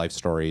personal life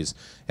stories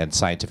and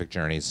scientific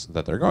journeys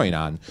that they're going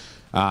on.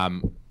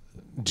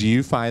 Do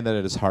you find that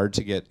it is hard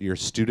to get your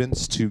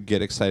students to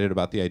get excited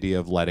about the idea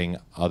of letting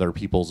other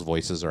people's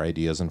voices or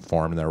ideas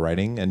inform their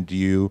writing? And do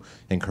you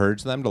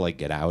encourage them to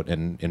get out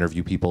and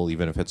interview people,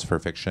 even if it's for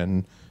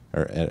fiction,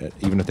 or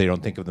even if they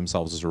don't think of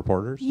themselves as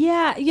reporters?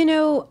 Yeah,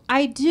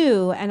 I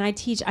do, and I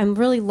teach. I'm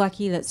really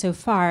lucky that so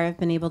far I've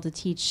been able to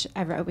teach.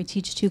 We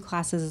teach 2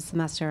 classes a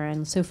semester,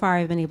 and so far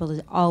I've been able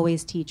to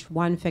always teach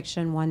 1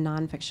 fiction, 1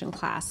 nonfiction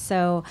class.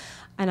 So,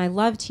 and I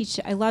love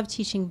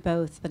teaching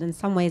both, but in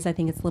some ways I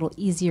think it's a little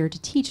easier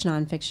to teach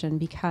nonfiction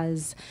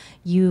because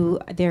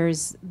there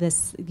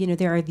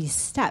are these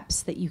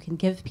steps that you can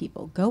give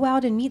people. Go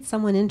out and meet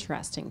someone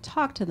interesting,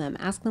 talk to them,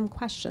 ask them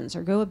questions,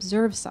 or go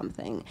observe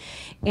something,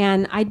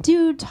 and I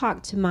do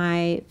talk to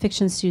my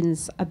fiction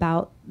students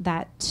about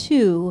that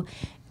too,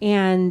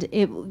 and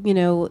it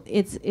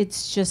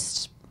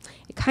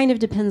kind of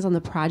depends on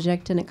the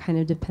project, and it kind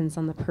of depends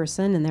on the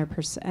person and their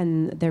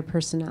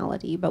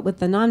personality. But with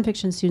the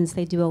nonfiction students,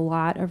 they do a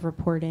lot of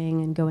reporting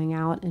and going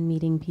out and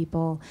meeting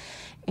people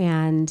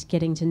and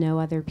getting to know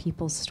other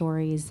people's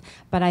stories.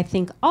 But I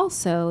think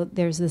also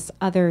there's this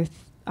other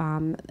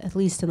at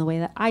least in the way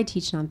that I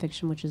teach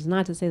nonfiction, which is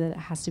not to say that it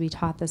has to be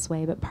taught this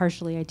way, but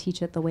partially I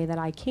teach it the way that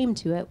I came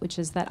to it, which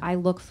is that I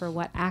look for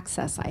what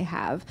access I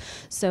have.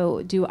 So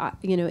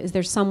is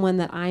there someone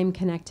that I'm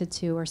connected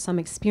to, or some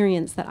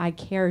experience that I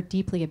care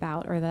deeply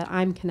about, or that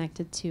I'm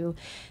connected to,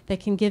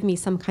 that can give me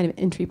some kind of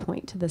entry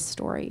point to this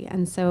story?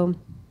 And so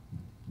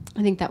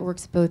I think that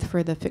works both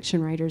for the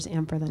fiction writers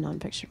and for the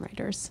nonfiction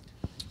writers.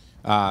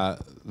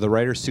 The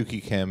writer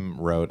Suki Kim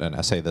wrote an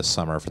essay this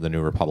summer for the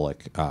New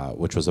Republic,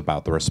 which was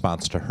about the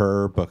response to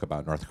her book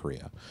about North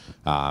Korea,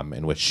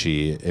 in which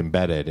she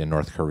embedded in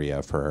North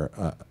Korea for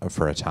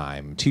a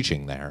time,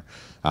 teaching there,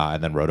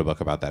 and then wrote a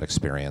book about that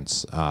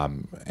experience.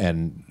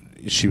 And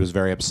she was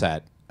very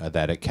upset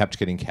that it kept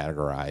getting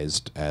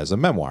categorized as a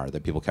memoir,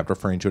 that people kept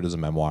referring to it as a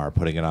memoir,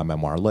 putting it on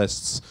memoir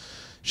lists.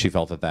 She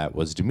felt that that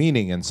was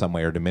demeaning in some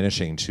way or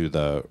diminishing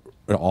to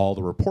all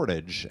the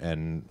reportage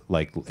and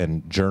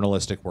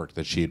journalistic work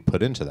that she had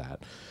put into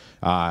that.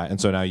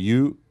 And so now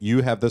you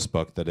have this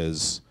book that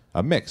is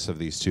a mix of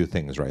these two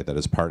things, right? That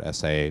is part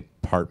essay,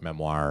 part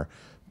memoir,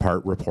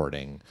 part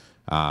reporting.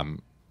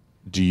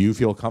 Do you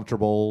feel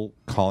comfortable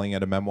calling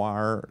it a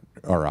memoir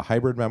or a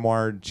hybrid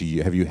memoir?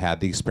 Have you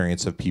had the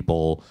experience of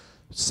people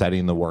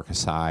setting the work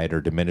aside or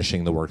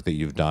diminishing the work that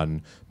you've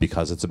done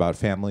because it's about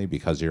family,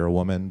 because you're a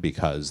woman,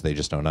 because they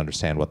just don't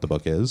understand what the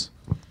book is?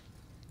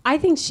 I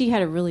think she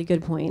had a really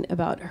good point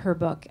about her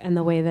book and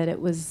the way that it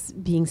was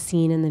being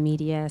seen in the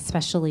media,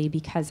 especially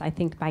because I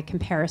think by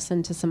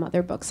comparison to some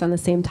other books on the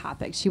same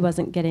topic, she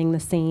wasn't getting the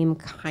same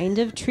kind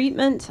of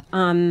treatment.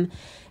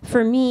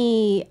 For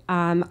me,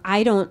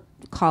 I don't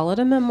call it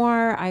a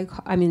memoir.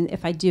 I mean,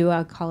 if I do,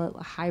 I'll call it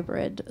a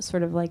hybrid,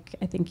 sort of like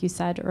I think you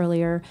said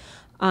earlier.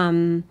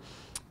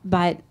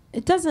 But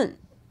it doesn't,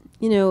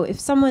 if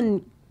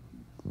someone,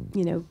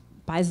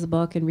 buys the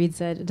book and reads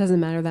it, it doesn't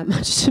matter that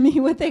much to me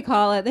what they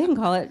call it. They can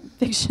call it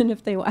fiction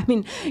if they want. I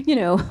mean,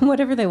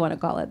 whatever they want to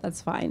call it,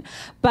 that's fine.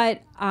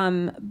 But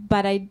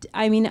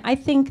I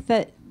think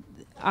that,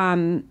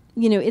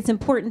 it's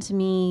important to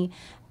me.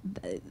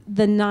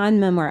 The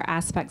non-memoir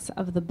aspects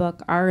of the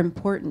book are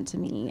important to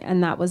me,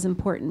 and that was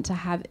important to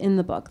have in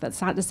the book.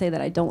 That's not to say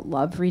that I don't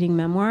love reading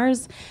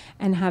memoirs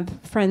and have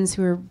friends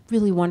who are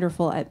really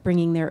wonderful at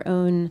bringing their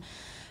own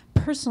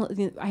personal.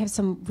 I have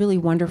some really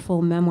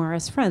wonderful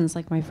memoirist friends,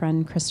 like my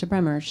friend Krista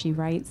Bremer. She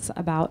writes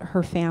about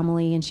her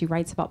family, and she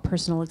writes about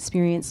personal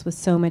experience with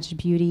so much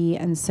beauty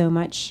and so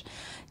much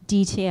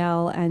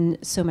detail and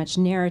so much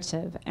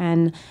narrative.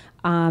 And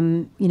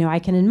I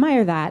can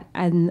admire that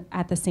and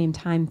at the same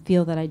time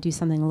feel that I do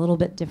something a little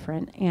bit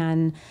different.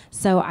 And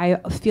so I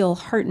feel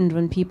heartened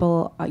when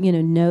people,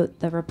 note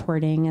the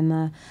reporting and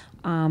the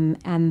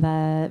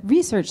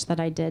research that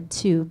I did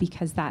too,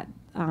 because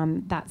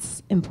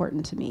that's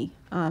important to me.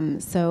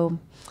 So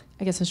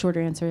I guess the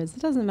shorter answer is it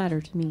doesn't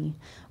matter to me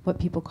what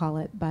people call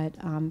it, but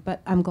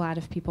I'm glad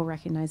if people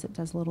recognize it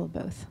does a little of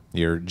both.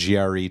 Your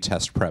GRE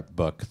test prep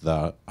book,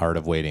 The Art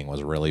of Waiting,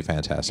 was really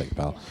fantastic,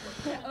 Belle.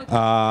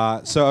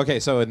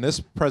 So in this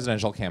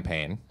presidential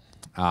campaign,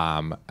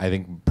 I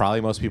think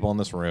probably most people in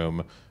this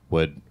room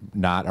would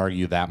not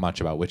argue that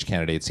much about which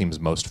candidate seems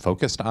most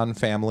focused on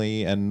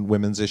family and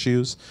women's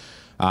issues.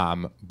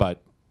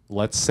 But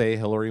let's say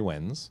Hillary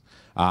wins.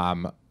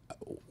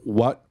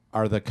 What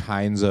are the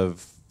kinds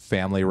of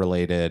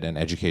family-related and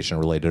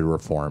education-related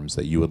reforms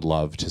that you would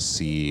love to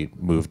see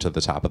move to the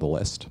top of the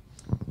list?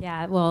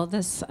 Yeah, well,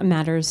 this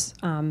matters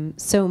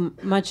so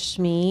much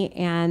to me.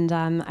 And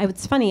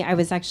it's funny, I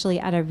was actually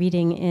at a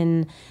reading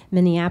in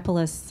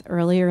Minneapolis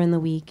earlier in the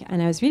week,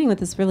 and I was reading with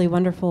this really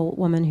wonderful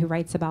woman who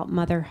writes about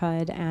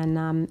motherhood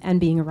and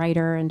being a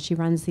writer, and she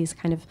runs these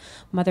kind of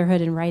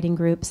motherhood and writing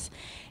groups.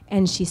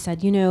 And she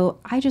said,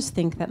 I just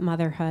think that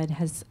motherhood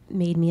has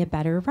made me a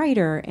better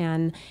writer.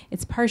 And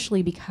it's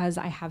partially because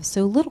I have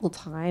so little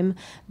time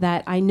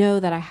that I know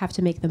that I have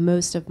to make the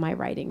most of my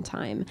writing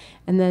time.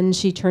 And then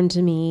she turned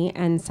to me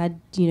and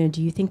said, do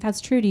you think that's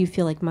true? Do you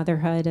feel like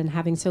motherhood and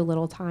having so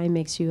little time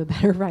makes you a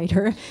better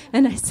writer?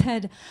 And I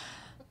said,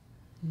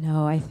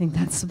 no, I think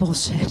that's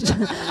bullshit. I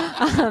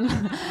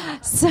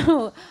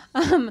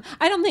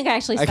don't think I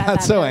actually said that. I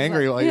got so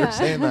angry while you were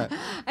saying that.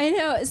 I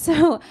know.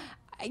 So,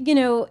 I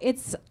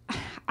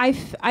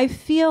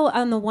feel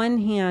on the one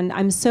hand,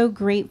 I'm so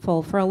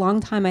grateful. For a long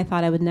time, I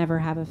thought I would never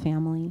have a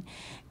family.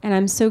 And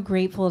I'm so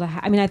grateful to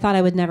I thought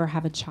I would never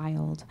have a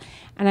child.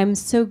 And I'm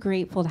so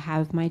grateful to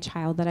have my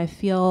child that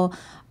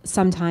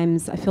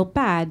sometimes I feel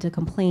bad to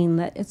complain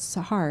that it's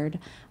hard.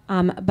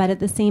 But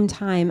at the same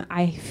time,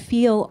 I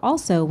feel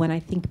also when I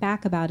think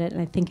back about it, and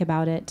I think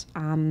about it,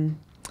 and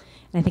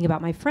I think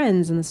about my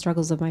friends and the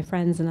struggles of my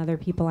friends and other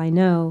people I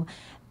know,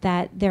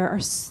 that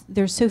there's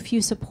so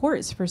few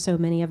supports for so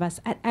many of us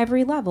at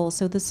every level.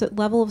 So the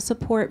level of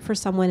support for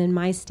someone in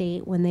my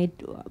state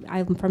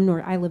I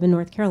live in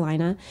North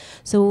Carolina.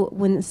 So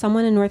when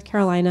someone in North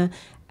Carolina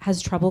has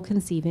trouble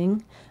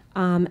conceiving,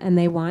 and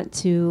they want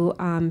to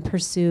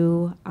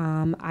pursue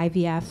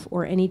IVF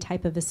or any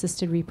type of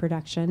assisted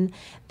reproduction,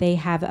 they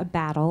have a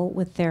battle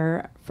with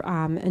their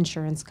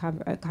insurance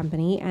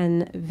company,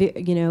 and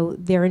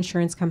their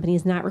insurance company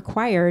is not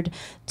required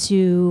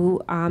to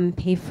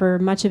pay for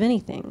much of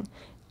anything.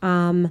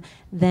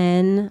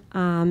 Then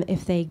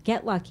if they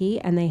get lucky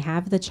and they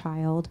have the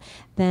child,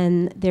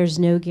 then there's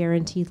no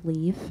guaranteed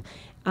leave.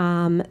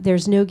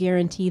 There's no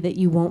guarantee that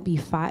you won't be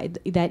fired,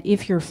 that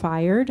if you're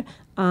fired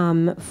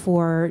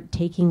for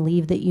taking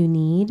leave that you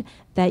need,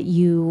 that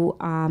you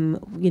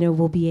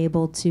will be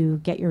able to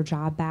get your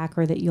job back,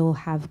 or that you'll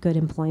have good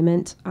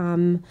employment,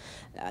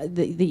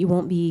 that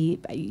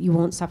you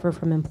won't suffer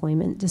from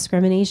employment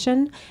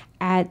discrimination.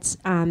 I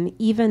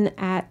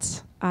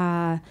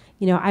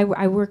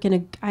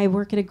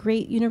work at a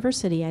great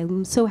university.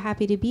 I'm so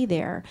happy to be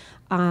there,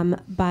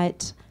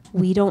 but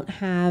we don't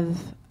have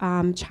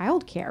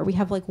childcare. We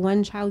have like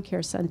one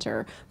childcare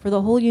center for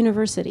the whole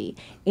university,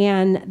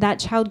 and that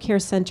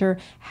childcare center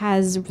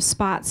has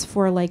spots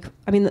for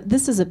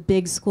this is a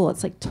big school.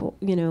 It's like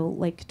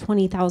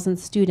 20,000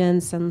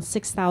 students and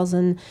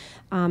 6,000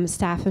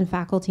 staff and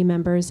faculty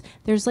members.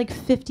 There's like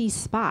 50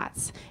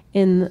 spots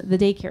in the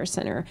daycare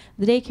center.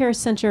 The daycare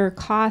center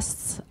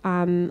costs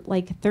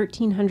like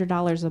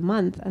 $1,300 a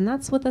month, and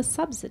that's with a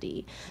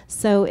subsidy.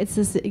 So it's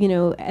this,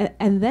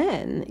 and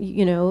then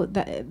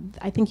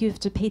I think you have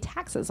to pay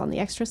taxes on the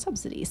extra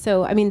subsidy.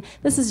 So I'm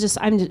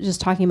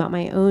just talking about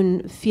my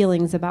own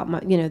feelings about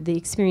the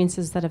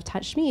experiences that have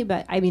touched me.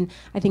 But I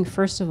think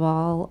first of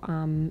all,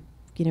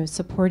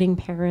 supporting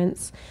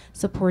parents,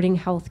 supporting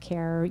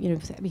healthcare,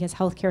 because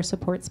healthcare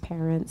supports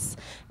parents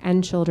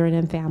and children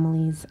and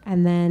families.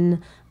 And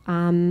then,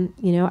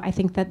 I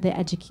think that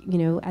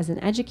as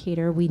an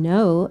educator, we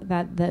know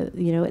that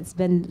it's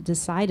been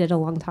decided a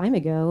long time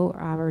ago,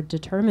 or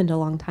determined a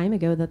long time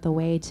ago, that the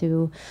way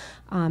to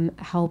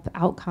help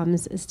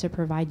outcomes is to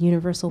provide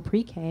universal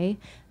pre-K.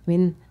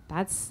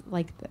 That's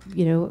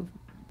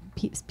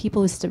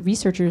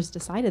researchers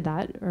decided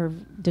that, or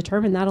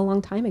determined that a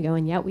long time ago,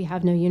 and yet we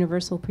have no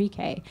universal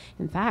pre-K.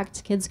 In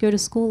fact, kids go to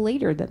school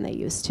later than they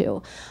used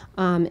to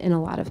in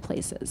a lot of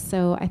places.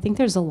 So I think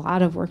there's a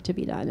lot of work to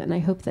be done, and I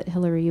hope that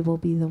Hillary will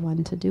be the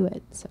one to do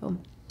it. So.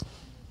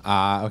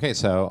 Okay,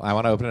 so I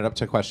want to open it up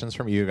to questions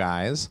from you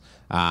guys.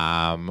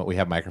 We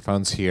have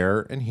microphones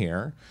here and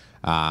here.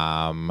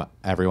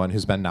 Everyone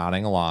who's been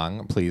nodding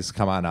along, please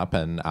come on up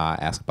and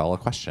ask Belle a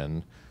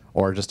question,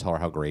 or just tell her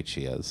how great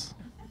she is.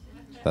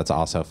 That's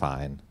also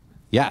fine.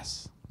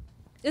 Yes.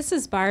 This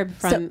is Barb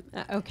from.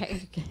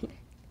 Okay.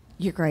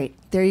 You're great.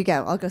 There you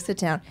go. I'll go sit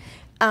down.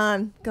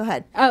 Go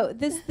ahead. Oh,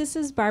 this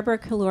is Barbara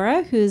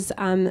Kalura, who's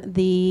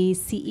the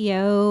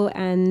CEO,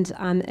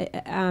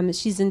 and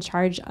she's in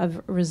charge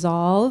of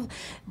Resolve,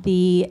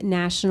 the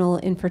National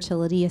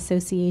Infertility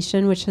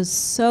Association, which is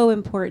so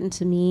important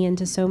to me and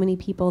to so many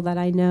people that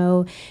I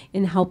know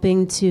in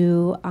helping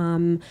to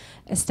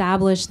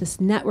establish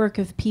this network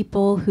of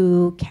people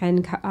who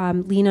can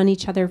lean on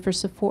each other for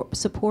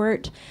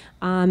support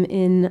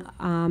in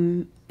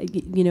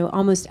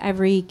almost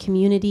every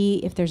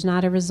community. If there's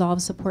not a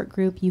Resolve support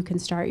group, you can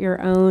start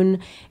your own.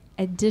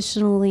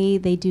 Additionally,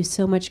 they do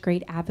so much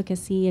great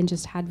advocacy and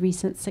just had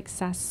recent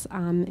success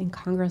in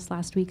Congress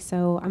last week.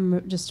 So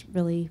I'm just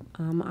really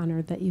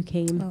honored that you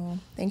came. Oh,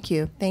 thank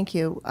you. Thank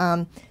you.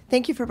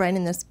 Thank you for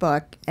writing this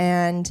book.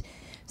 And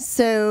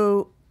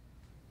so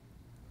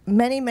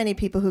many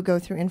people who go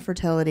through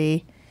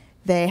infertility,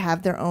 they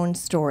have their own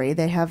story.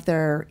 They have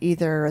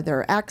either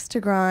their axe to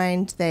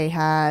grind, they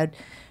had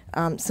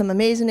some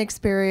amazing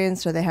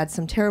experience, or they had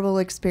some terrible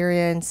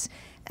experience,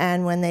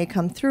 and when they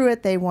come through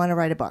it, they want to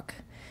write a book.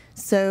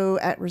 So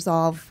at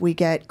Resolve, we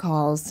get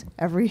calls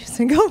every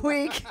single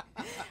week.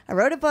 I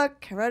wrote a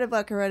book,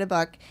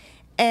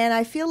 and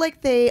I feel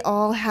like they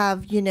all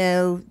have,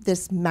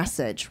 this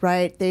message,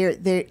 right? They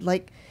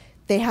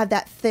had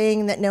that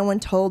thing that no one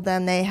told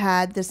them. They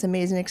had this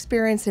amazing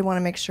experience. They want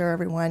to make sure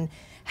everyone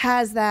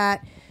has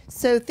that.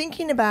 So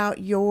thinking about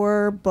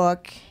your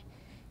book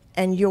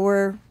and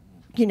your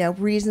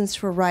reasons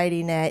for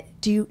writing it,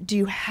 do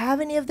you have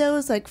any of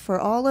those? Like, for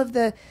all of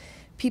the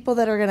people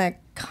that are going to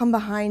come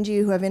behind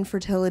you who have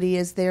infertility,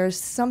 is there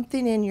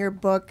something in your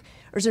book,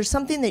 or is there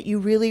something that you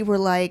really were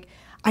like,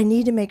 I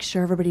need to make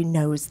sure everybody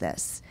knows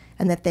this,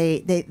 and that they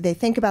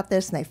think about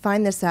this and they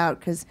find this out,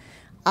 because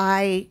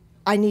I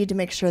need to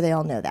make sure they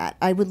all know that.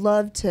 I would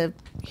love to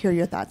hear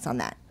your thoughts on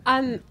that.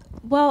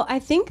 Well, I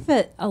think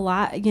that a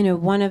lot,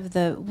 one of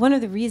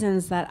the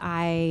reasons that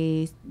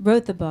I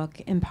wrote the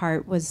book in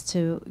part was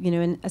to,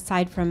 and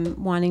aside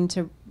from wanting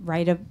to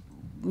write a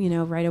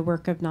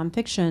work of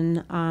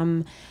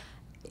nonfiction,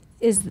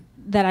 is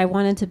that I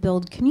wanted to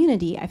build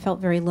community. I felt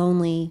very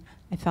lonely.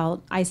 I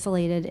felt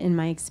isolated in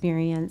my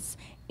experience,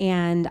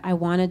 and I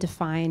wanted to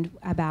find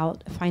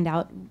out,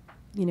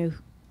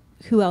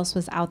 who else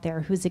was out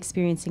there who's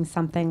experiencing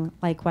something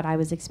like what I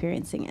was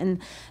experiencing.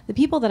 And the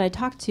people that I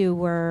talked to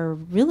were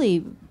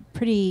really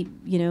pretty,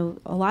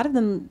 a lot of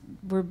them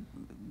were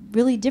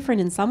really different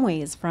in some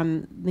ways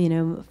from,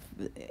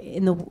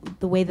 in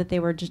the way that they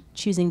were just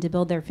choosing to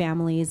build their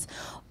families,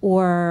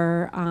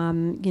 or,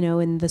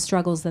 in the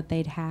struggles that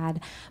they'd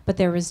had. But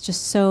there was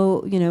just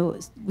so,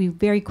 we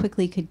very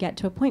quickly could get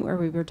to a point where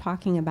we were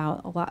talking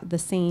about a lot the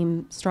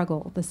same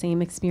struggle, the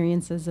same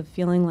experiences of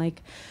feeling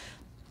like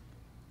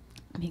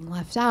being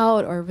left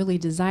out or really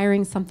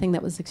desiring something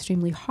that was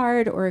extremely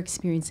hard or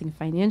experiencing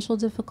financial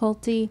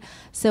difficulty.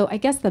 So I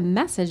guess the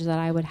message that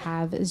I would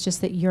have is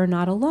just that you're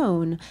not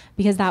alone,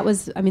 because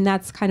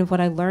that's kind of what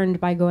I learned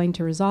by going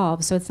to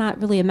Resolve. So it's not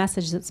really a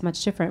message that's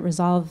much different.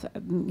 Resolve,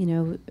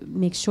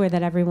 makes sure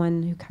that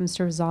everyone who comes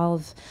to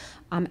Resolve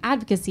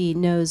advocacy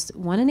knows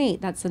 1 in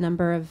 8, that's the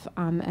number of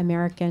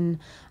American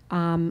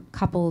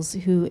couples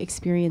who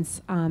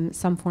experience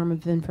some form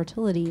of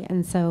infertility.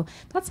 And so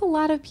that's a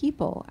lot of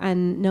people.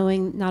 And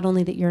knowing not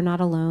only that you're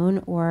not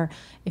alone, or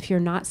if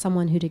you're not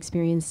someone who'd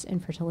experienced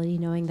infertility,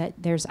 knowing that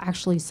there's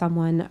actually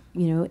someone,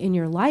 in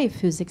your life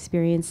who's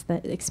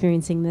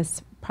experiencing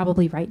this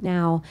probably right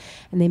now,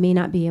 and they may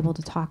not be able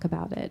to talk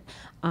about it.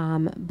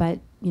 But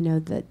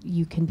that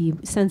you can be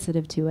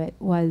sensitive to it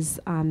was,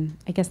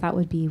 I guess that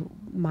would be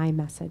my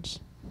message.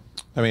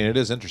 I mean, it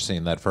is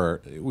interesting that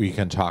we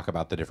can talk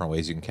about the different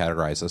ways you can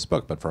categorize this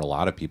book, but for a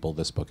lot of people,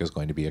 this book is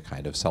going to be a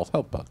kind of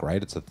self-help book,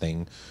 right? It's a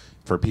thing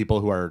for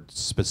people who are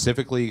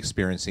specifically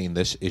experiencing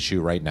this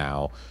issue right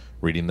now.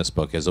 Reading this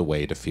book is a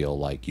way to feel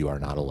like you are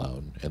not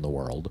alone in the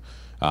world,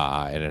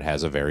 and it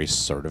has a very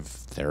sort of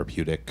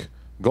therapeutic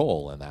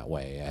goal in that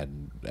way.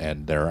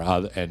 And there are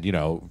other,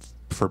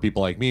 for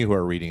people like me who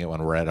are reading it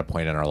when we're at a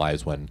point in our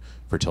lives when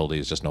fertility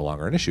is just no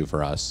longer an issue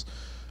for us.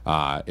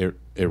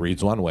 It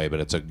reads one way, but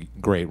it's a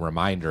great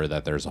reminder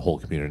that there's a whole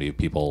community of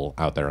people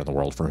out there in the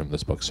world for whom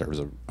this book serves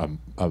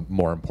a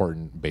more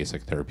important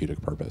basic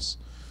therapeutic purpose.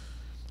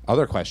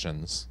 Other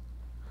questions?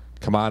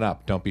 Come on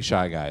up. Don't be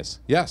shy, guys.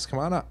 Yes, come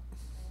on up.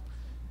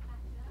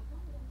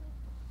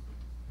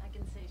 I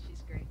can say she's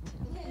great.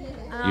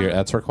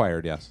 That's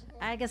required, yes.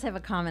 I guess I have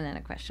a comment and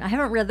a question. I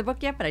haven't read the book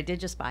yet, but I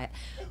did just buy it.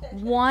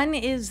 One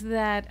is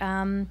that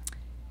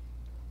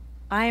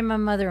I am a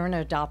mother of an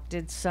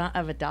adopted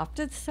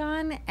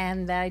son,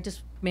 and that I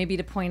just maybe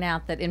to point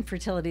out that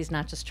infertility is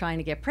not just trying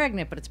to get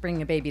pregnant, but it's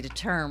bringing a baby to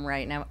term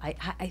right now.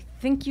 I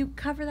think you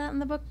cover that in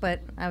the book, but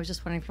I was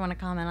just wondering if you want to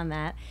comment on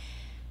that.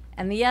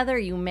 And the other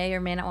you may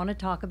or may not want to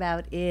talk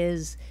about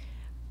is,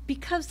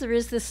 because there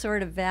is this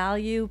sort of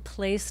value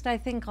placed, I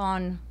think,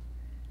 on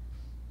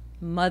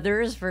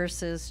mothers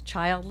versus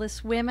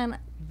childless women,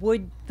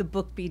 would the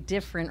book be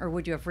different, or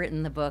would you have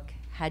written the book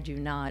had you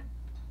not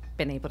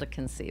been able to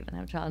conceive and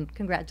have a child?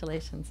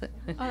 Congratulations.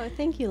 Oh,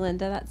 thank you,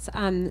 Linda. That's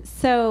I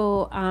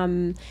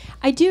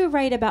do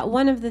write about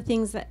one of the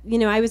things that,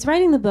 I was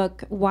writing the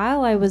book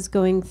while I was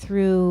going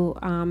through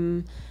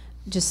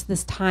just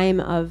this time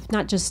of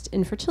not just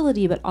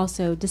infertility, but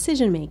also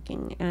decision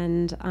making.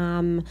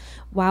 And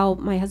while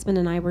my husband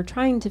and I were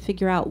trying to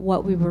figure out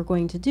what we were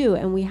going to do,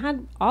 and we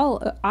had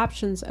all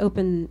options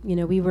open,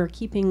 we were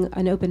keeping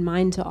an open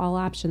mind to all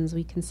options.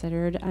 We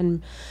considered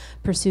and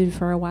pursued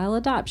for a while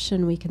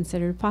adoption. We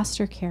considered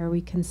foster care. We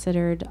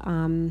considered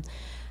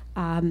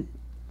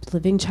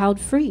living child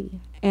free.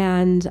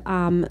 And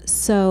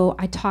so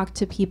I talked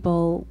to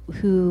people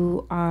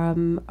who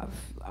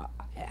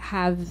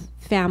have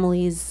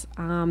families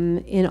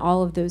in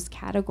all of those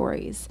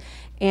categories,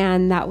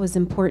 and that was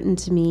important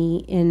to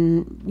me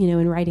in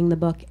writing the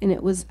book. And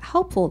it was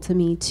helpful to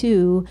me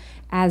too,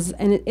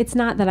 it's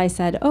not that I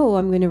said, oh,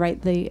 I'm going to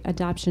write the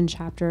adoption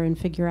chapter and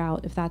figure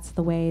out if that's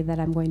the way that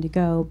I'm going to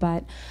go,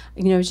 but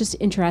I was just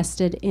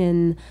interested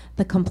in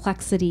the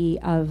complexity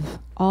of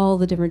all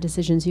the different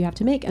decisions you have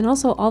to make, and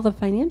also all the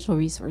financial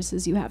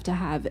resources you have to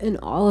have in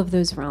all of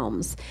those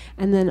realms,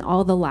 and then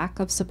all the lack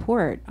of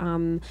support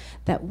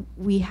that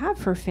we have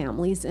for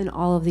families in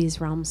all of these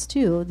realms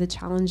too. The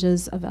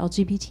challenges of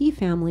LGBT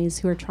families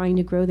who are trying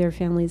to grow their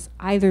families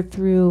either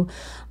through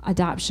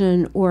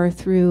adoption or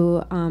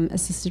through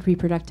assisted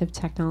reproductive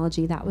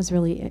technology. That was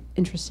really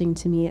interesting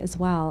to me as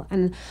well.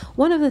 And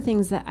one of the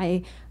things that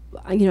I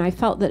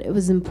felt that it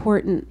was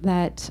important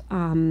that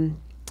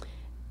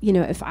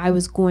if I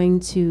was going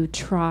to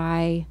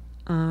try,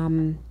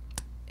 that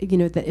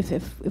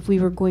if we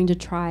were going to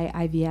try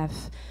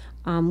IVF,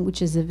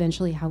 which is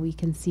eventually how we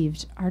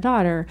conceived our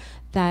daughter,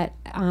 that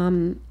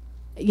I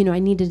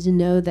needed to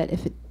know that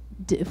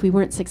if we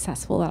weren't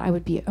successful, that I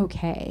would be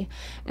okay.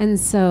 And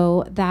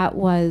so that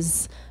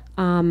was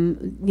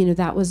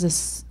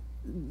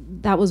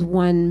that was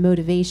one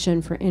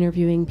motivation for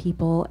interviewing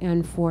people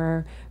and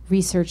for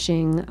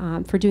researching,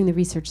 for doing the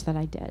research that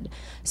I did.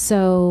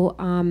 So,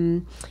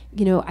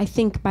 I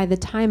think by the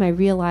time I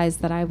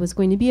realized that I was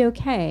going to be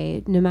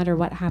okay, no matter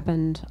what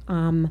happened,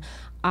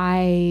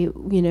 I,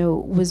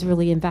 was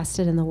really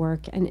invested in the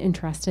work and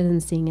interested in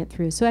seeing it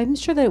through. So I'm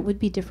sure that it would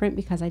be different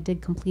because I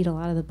did complete a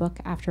lot of the book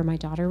after my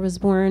daughter was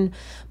born,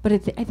 but I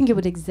think it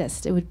would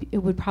exist. It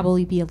would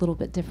probably be a little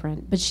bit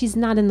different, but she's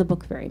not in the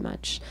book very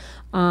much.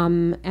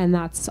 And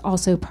that's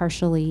also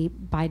partially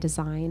by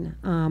design.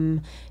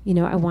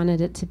 I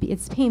wanted it to be,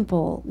 it's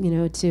painful,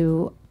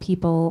 to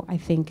people, I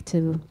think,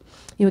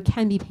 it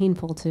can be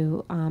painful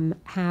to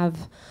have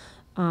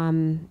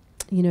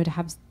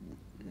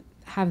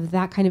have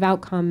that kind of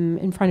outcome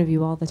in front of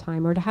you all the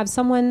time, or to have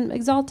someone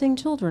exalting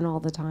children all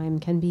the time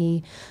can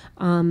be,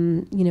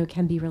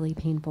 can be really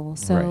painful.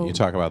 So right. You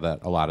talk about that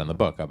a lot in the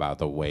book, about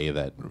the way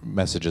that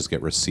messages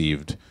get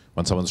received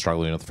when someone's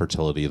struggling with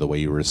fertility, the way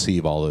you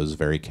receive all those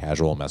very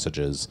casual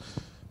messages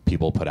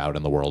people put out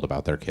in the world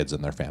about their kids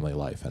and their family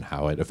life, and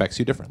how it affects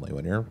you differently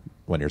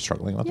when you're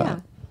struggling with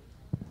that.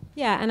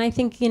 Yeah, and I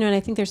think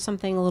there's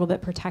something a little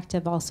bit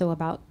protective also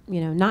about,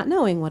 not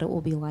knowing what it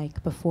will be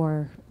like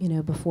before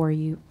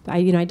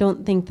I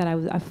don't think that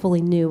I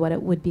fully knew what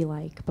it would be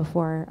like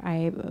before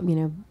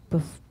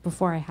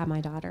before I had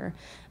my daughter.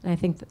 And I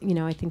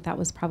think that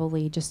was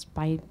probably just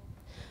by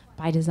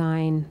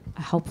design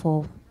a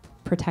helpful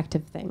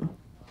protective thing.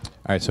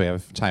 All right, so we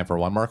have time for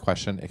one more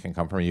question. It can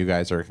come from you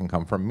guys or it can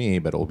come from me,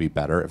 but it will be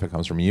better if it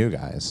comes from you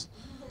guys.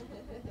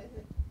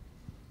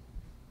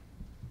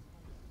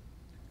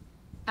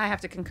 I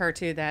have to concur,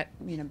 too, that,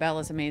 Belle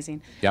is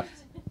amazing. Yep.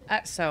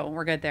 So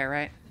we're good there,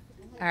 right?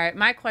 All right.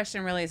 My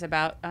question really is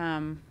about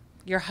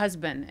your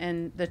husband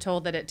and the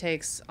toll that it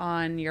takes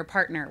on your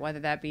partner, whether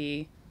that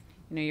be,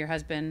 your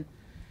husband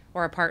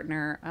or a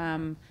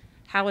partner.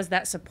 How is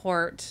that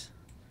support?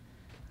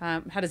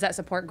 How does that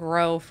support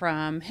grow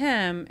from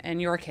him in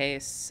your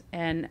case,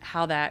 and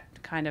how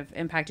that kind of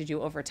impacted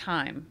you over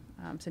time,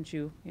 since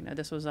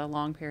this was a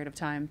long period of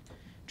time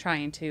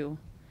trying to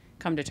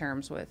come to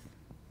terms with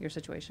your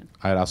situation?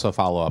 I'd also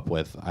follow up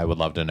with, I would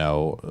love to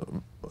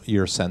know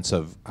your sense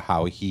of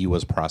how he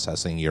was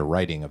processing your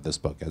writing of this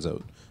book as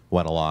it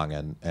went along,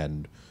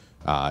 and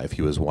if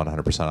he was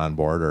 100% on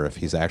board, or if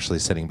he's actually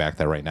sitting back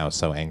there right now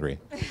so angry.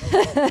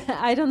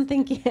 I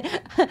think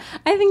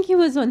he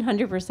was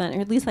 100%,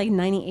 or at least like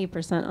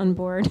 98% on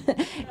board.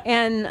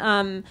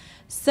 And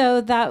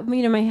so that,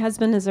 my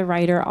husband is a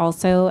writer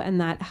also, and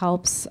that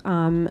helps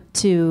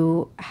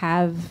to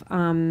have,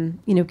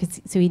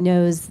 so he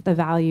knows the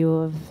value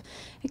of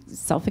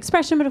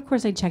self-expression. But of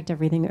course, I checked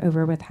everything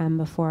over with him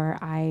before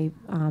I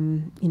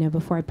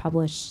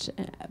published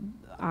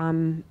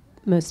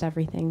most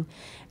everything.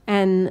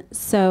 And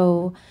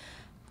so,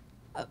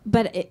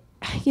 but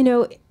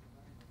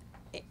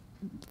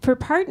for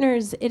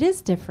partners, it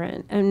is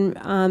different.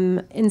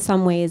 And in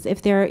some ways,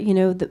 if they're,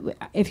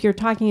 if you're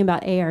talking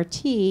about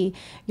ART,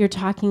 you're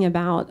talking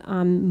about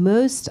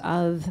most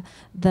of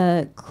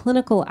the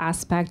clinical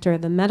aspect, or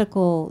the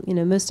medical,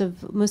 most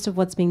of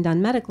what's being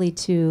done medically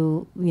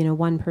to,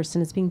 one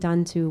person is being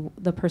done to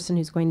the person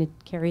who's going to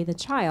carry the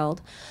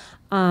child.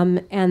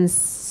 And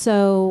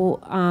so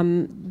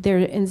there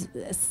is,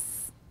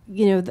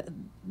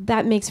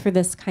 that makes for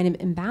this kind of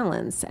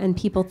imbalance, and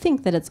people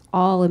think that it's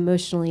all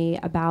emotionally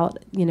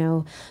about,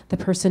 the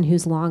person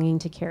who's longing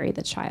to carry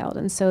the child.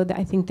 And so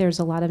I think there's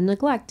a lot of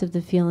neglect of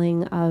the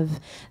feeling of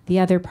the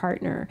other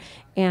partner,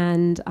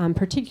 and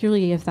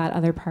particularly if that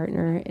other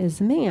partner is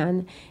a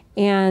man.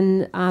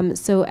 And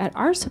so at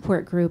our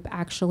support group,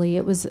 actually,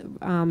 it was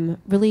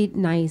really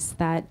nice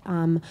that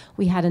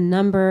we had a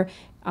number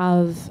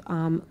of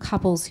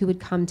couples who would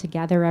come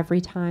together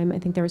every time. I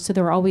think there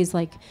were always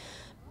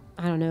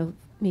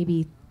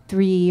maybe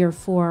 3 or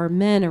 4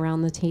 men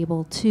around the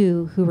table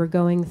too, who were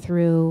going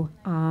through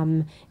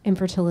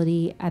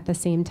infertility at the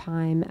same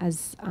time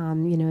as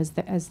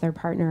as their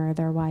partner or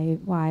their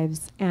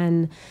wives.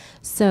 And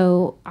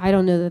so I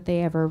don't know that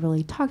they ever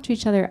really talked to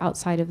each other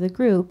outside of the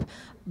group,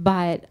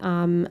 but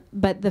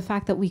the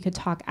fact that we could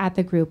talk at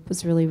the group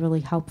was really,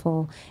 really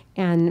helpful.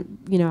 And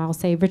I'll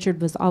say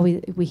Richard was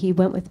he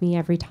went with me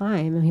every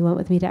time, and he went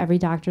with me to every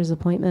doctor's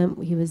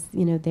appointment. He was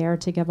there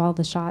to give all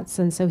the shots,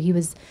 and so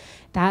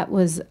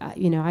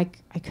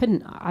I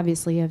couldn't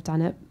obviously have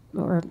done it,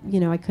 or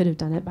I could have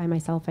done it by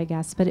myself, I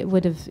guess, but it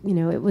would have,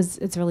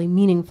 it's really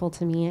meaningful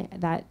to me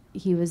that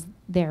he was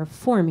there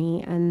for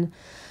me, and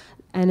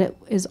it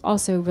is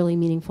also really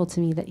meaningful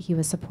to me that he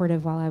was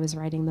supportive while I was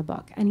writing the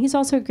book. And he's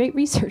also a great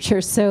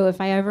researcher. So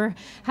if I ever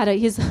had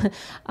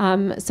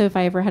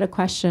a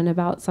question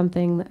about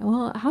something,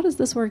 well, how does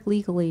this work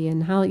legally,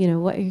 and how,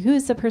 who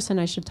is the person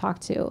I should talk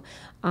to?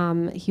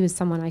 He was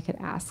someone I could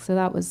ask. So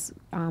that was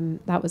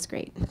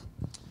great.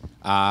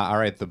 All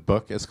right, the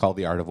book is called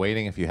The Art of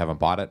Waiting. If you haven't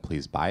bought it,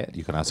 please buy it.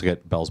 You can also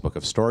get Belle's Book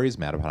of Stories,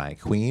 Mattaponi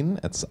Queen.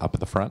 It's up at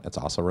the front. It's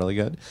also really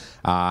good.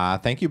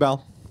 Thank you,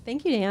 Belle.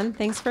 Thank you, Dan.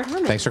 Thanks for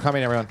coming. Thanks for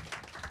coming, everyone.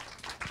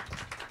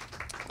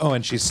 Oh,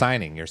 and she's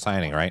signing. You're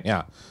signing, right?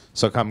 Yeah.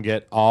 So come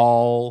get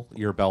all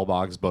your Belle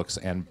Boggs books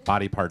and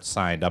body parts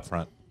signed up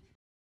front.